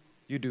who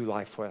you do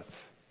life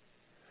with.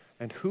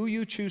 And who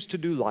you choose to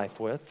do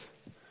life with,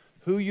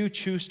 who you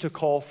choose to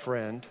call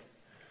friend,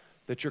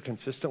 that you're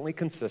consistently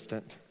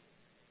consistent,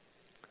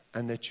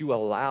 and that you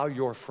allow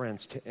your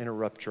friends to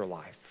interrupt your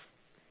life,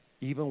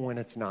 even when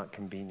it's not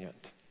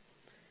convenient,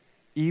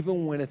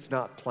 even when it's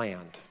not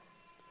planned,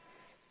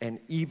 and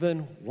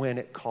even when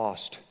it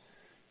cost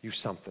you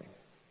something.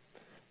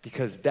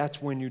 Because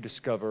that's when you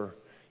discover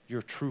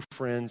your true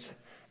friends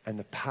and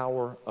the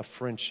power of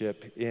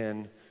friendship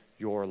in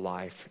your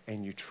life.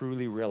 And you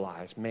truly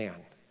realize, man,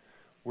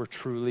 we're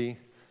truly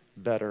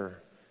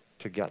better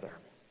together.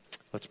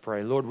 Let's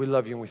pray. Lord, we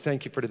love you and we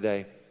thank you for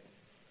today.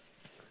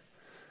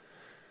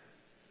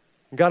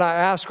 God, I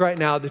ask right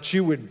now that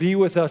you would be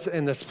with us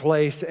in this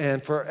place,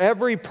 and for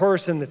every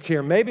person that's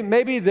here,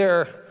 maybe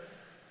they're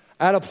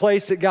at a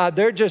place that, God,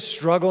 they're just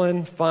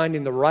struggling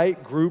finding the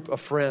right group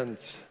of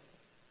friends,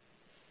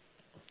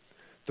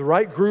 the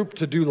right group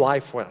to do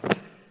life with.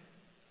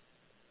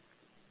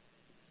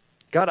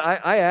 God,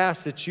 I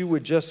ask that you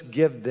would just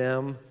give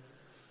them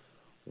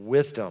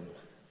wisdom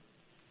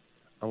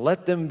and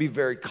let them be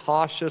very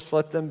cautious,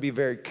 let them be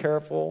very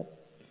careful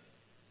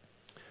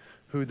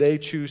who they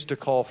choose to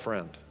call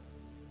friend.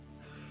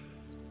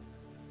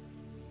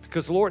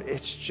 Because, Lord,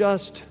 it's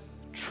just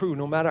true.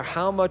 No matter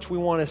how much we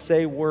want to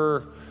say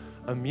we're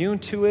immune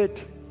to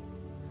it,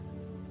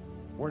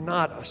 we're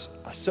not.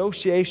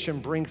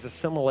 Association brings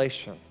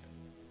assimilation.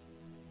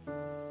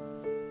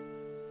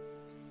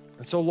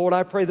 And so, Lord,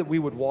 I pray that we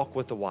would walk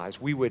with the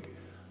wise. We would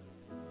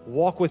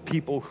walk with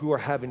people who are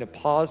having a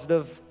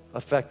positive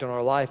effect on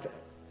our life.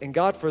 And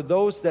God, for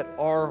those that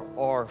are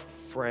our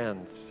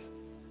friends,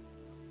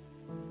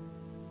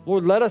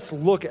 Lord, let us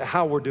look at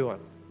how we're doing.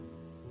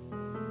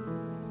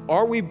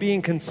 Are we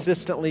being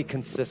consistently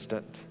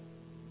consistent?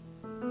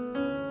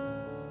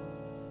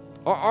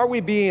 Are we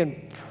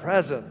being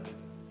present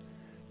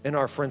in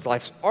our friends'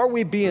 lives? Are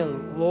we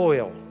being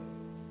loyal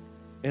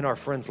in our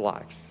friends'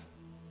 lives?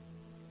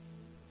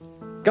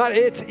 God,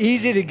 it's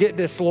easy to get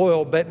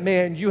disloyal, but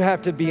man, you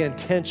have to be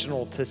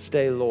intentional to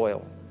stay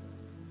loyal.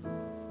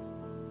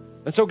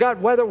 And so,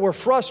 God, whether we're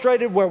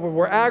frustrated, whether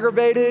we're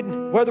aggravated,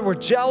 whether we're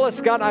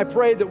jealous, God, I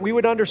pray that we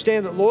would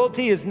understand that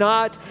loyalty is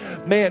not,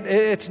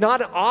 it's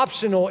not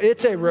optional.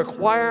 It's a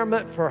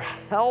requirement for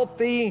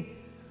healthy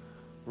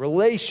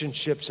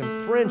relationships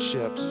and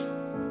friendships.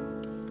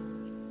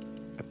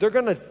 If they're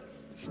going to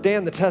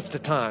stand the test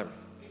of time,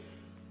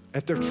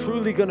 if they're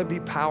truly going to be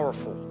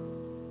powerful,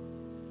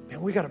 man,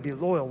 we got to be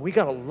loyal. We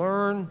got to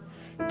learn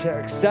to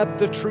accept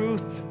the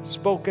truth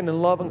spoken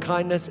in love and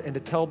kindness and to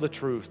tell the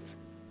truth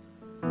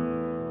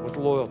with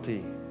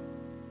loyalty,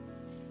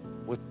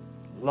 with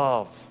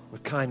love,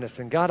 with kindness.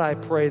 And God, I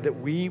pray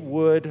that we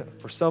would,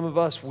 for some of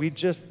us, we're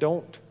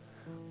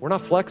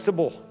not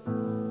flexible.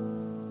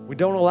 We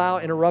don't allow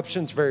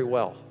interruptions very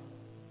well.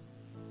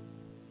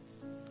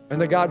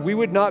 And that, God, we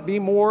would not be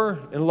more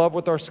in love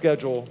with our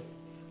schedule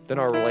than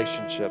our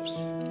relationships.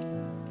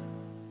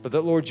 But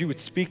that, Lord, you would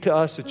speak to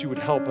us, that you would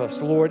help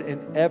us, Lord,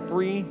 in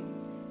every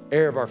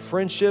area of our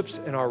friendships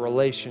and our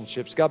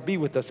relationships. God, be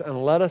with us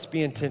and let us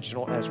be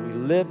intentional as we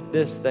live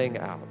this thing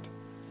out.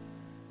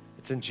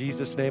 It's in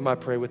Jesus' name I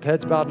pray. With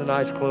heads bowed and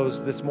eyes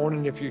closed this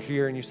morning, if you're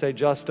here and you say,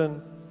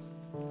 Justin,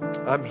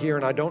 I'm here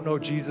and I don't know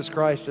Jesus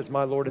Christ as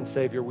my Lord and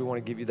Savior, we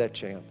want to give you that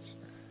chance.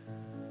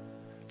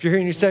 If you're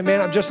here and you say,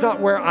 man, I'm just not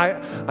where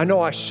I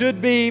know I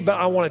should be, but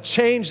I want to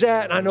change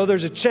that. And I know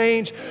there's a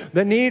change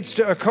that needs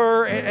to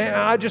occur. And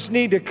I just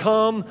need to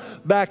come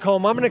back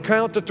home. I'm going to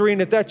count to 3.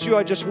 And if that's you,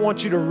 I just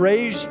want you to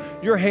raise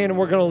your hand. And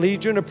we're going to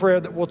lead you in a prayer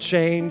that will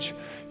change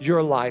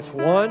your life.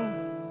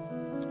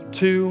 1,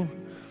 2,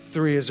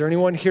 3. Is there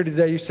anyone here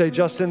today? You say,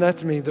 Justin,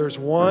 that's me. There's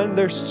 1,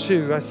 there's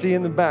 2. I see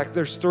in the back,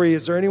 there's 3.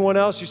 Is there anyone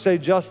else? You say,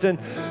 Justin,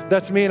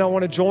 that's me, and I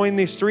want to join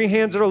these 3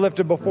 hands that are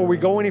lifted before we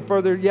go any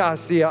further. Yeah, I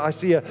see you. I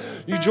see you.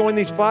 You join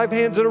these 5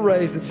 hands that are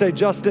raised and say,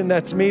 Justin,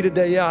 that's me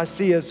today. Yeah, I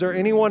see you. Is there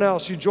anyone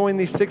else? You join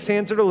these 6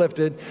 hands that are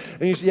lifted,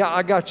 and you say, yeah,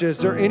 I got you. Is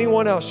there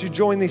anyone else? You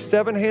join these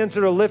 7 hands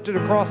that are lifted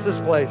across this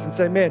place and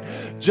say, man,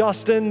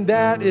 Justin,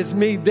 that is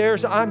me.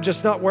 I'm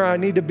just not where I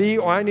need to be,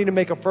 or I need to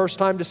make a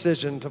first-time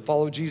decision to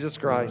follow Jesus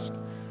Christ.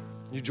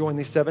 You join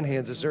these 7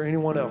 hands. Is there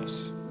anyone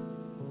else?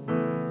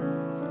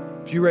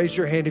 If you raise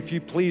your hand, if you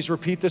please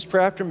repeat this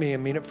prayer after me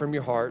and mean it from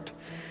your heart.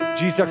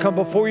 Jesus, I come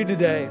before you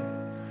today,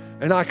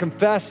 and I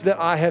confess that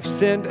I have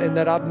sinned and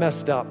that I've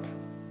messed up.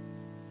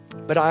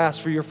 But I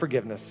ask for your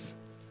forgiveness.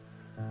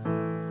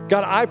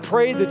 God, I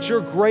pray that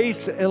your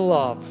grace and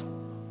love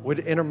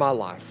would enter my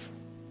life.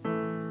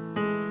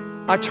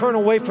 I turn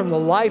away from the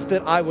life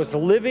that I was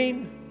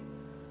living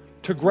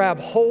to grab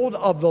hold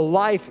of the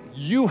life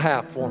you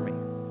have for me.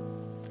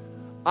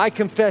 I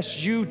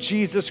confess you,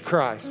 Jesus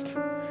Christ,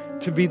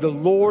 to be the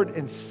Lord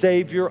and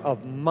Savior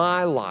of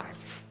my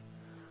life.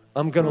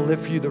 I'm going to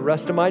live for you the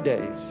rest of my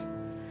days.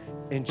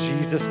 In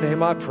Jesus'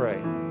 name I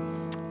pray.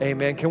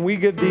 Amen. Can we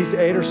give these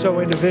 8 or so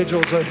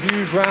individuals a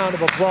huge round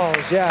of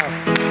applause? Yeah.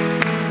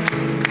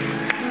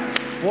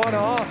 What an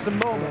awesome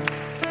moment.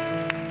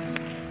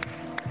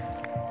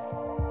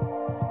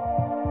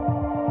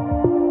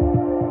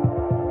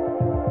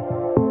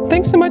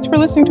 Thanks so much for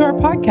listening to our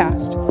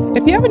podcast.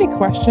 If you have any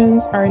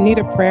questions, are in need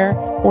of prayer,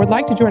 or would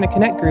like to join a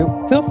Connect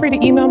group, feel free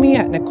to email me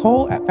at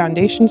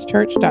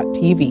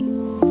nicole@foundationschurch.tv.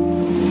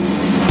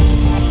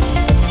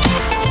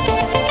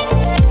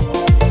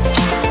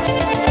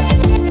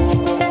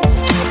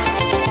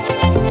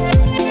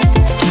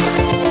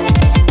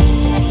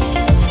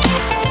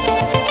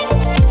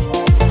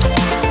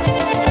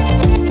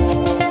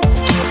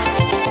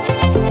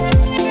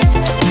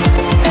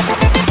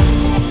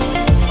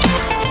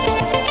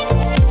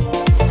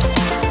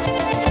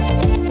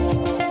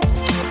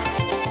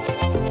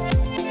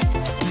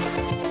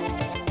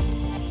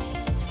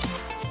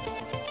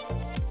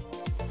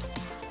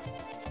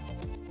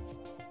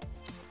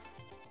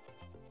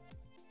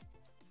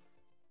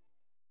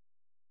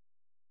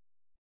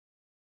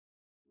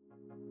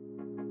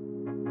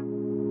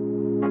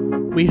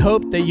 We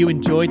hope that you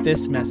enjoyed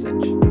this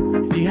message.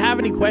 If you have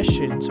any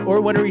questions or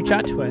want to reach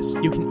out to us,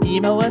 you can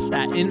email us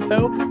at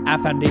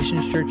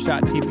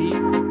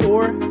info@foundationschurch.tv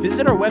or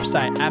visit our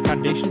website at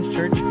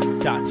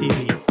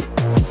foundationschurch.tv.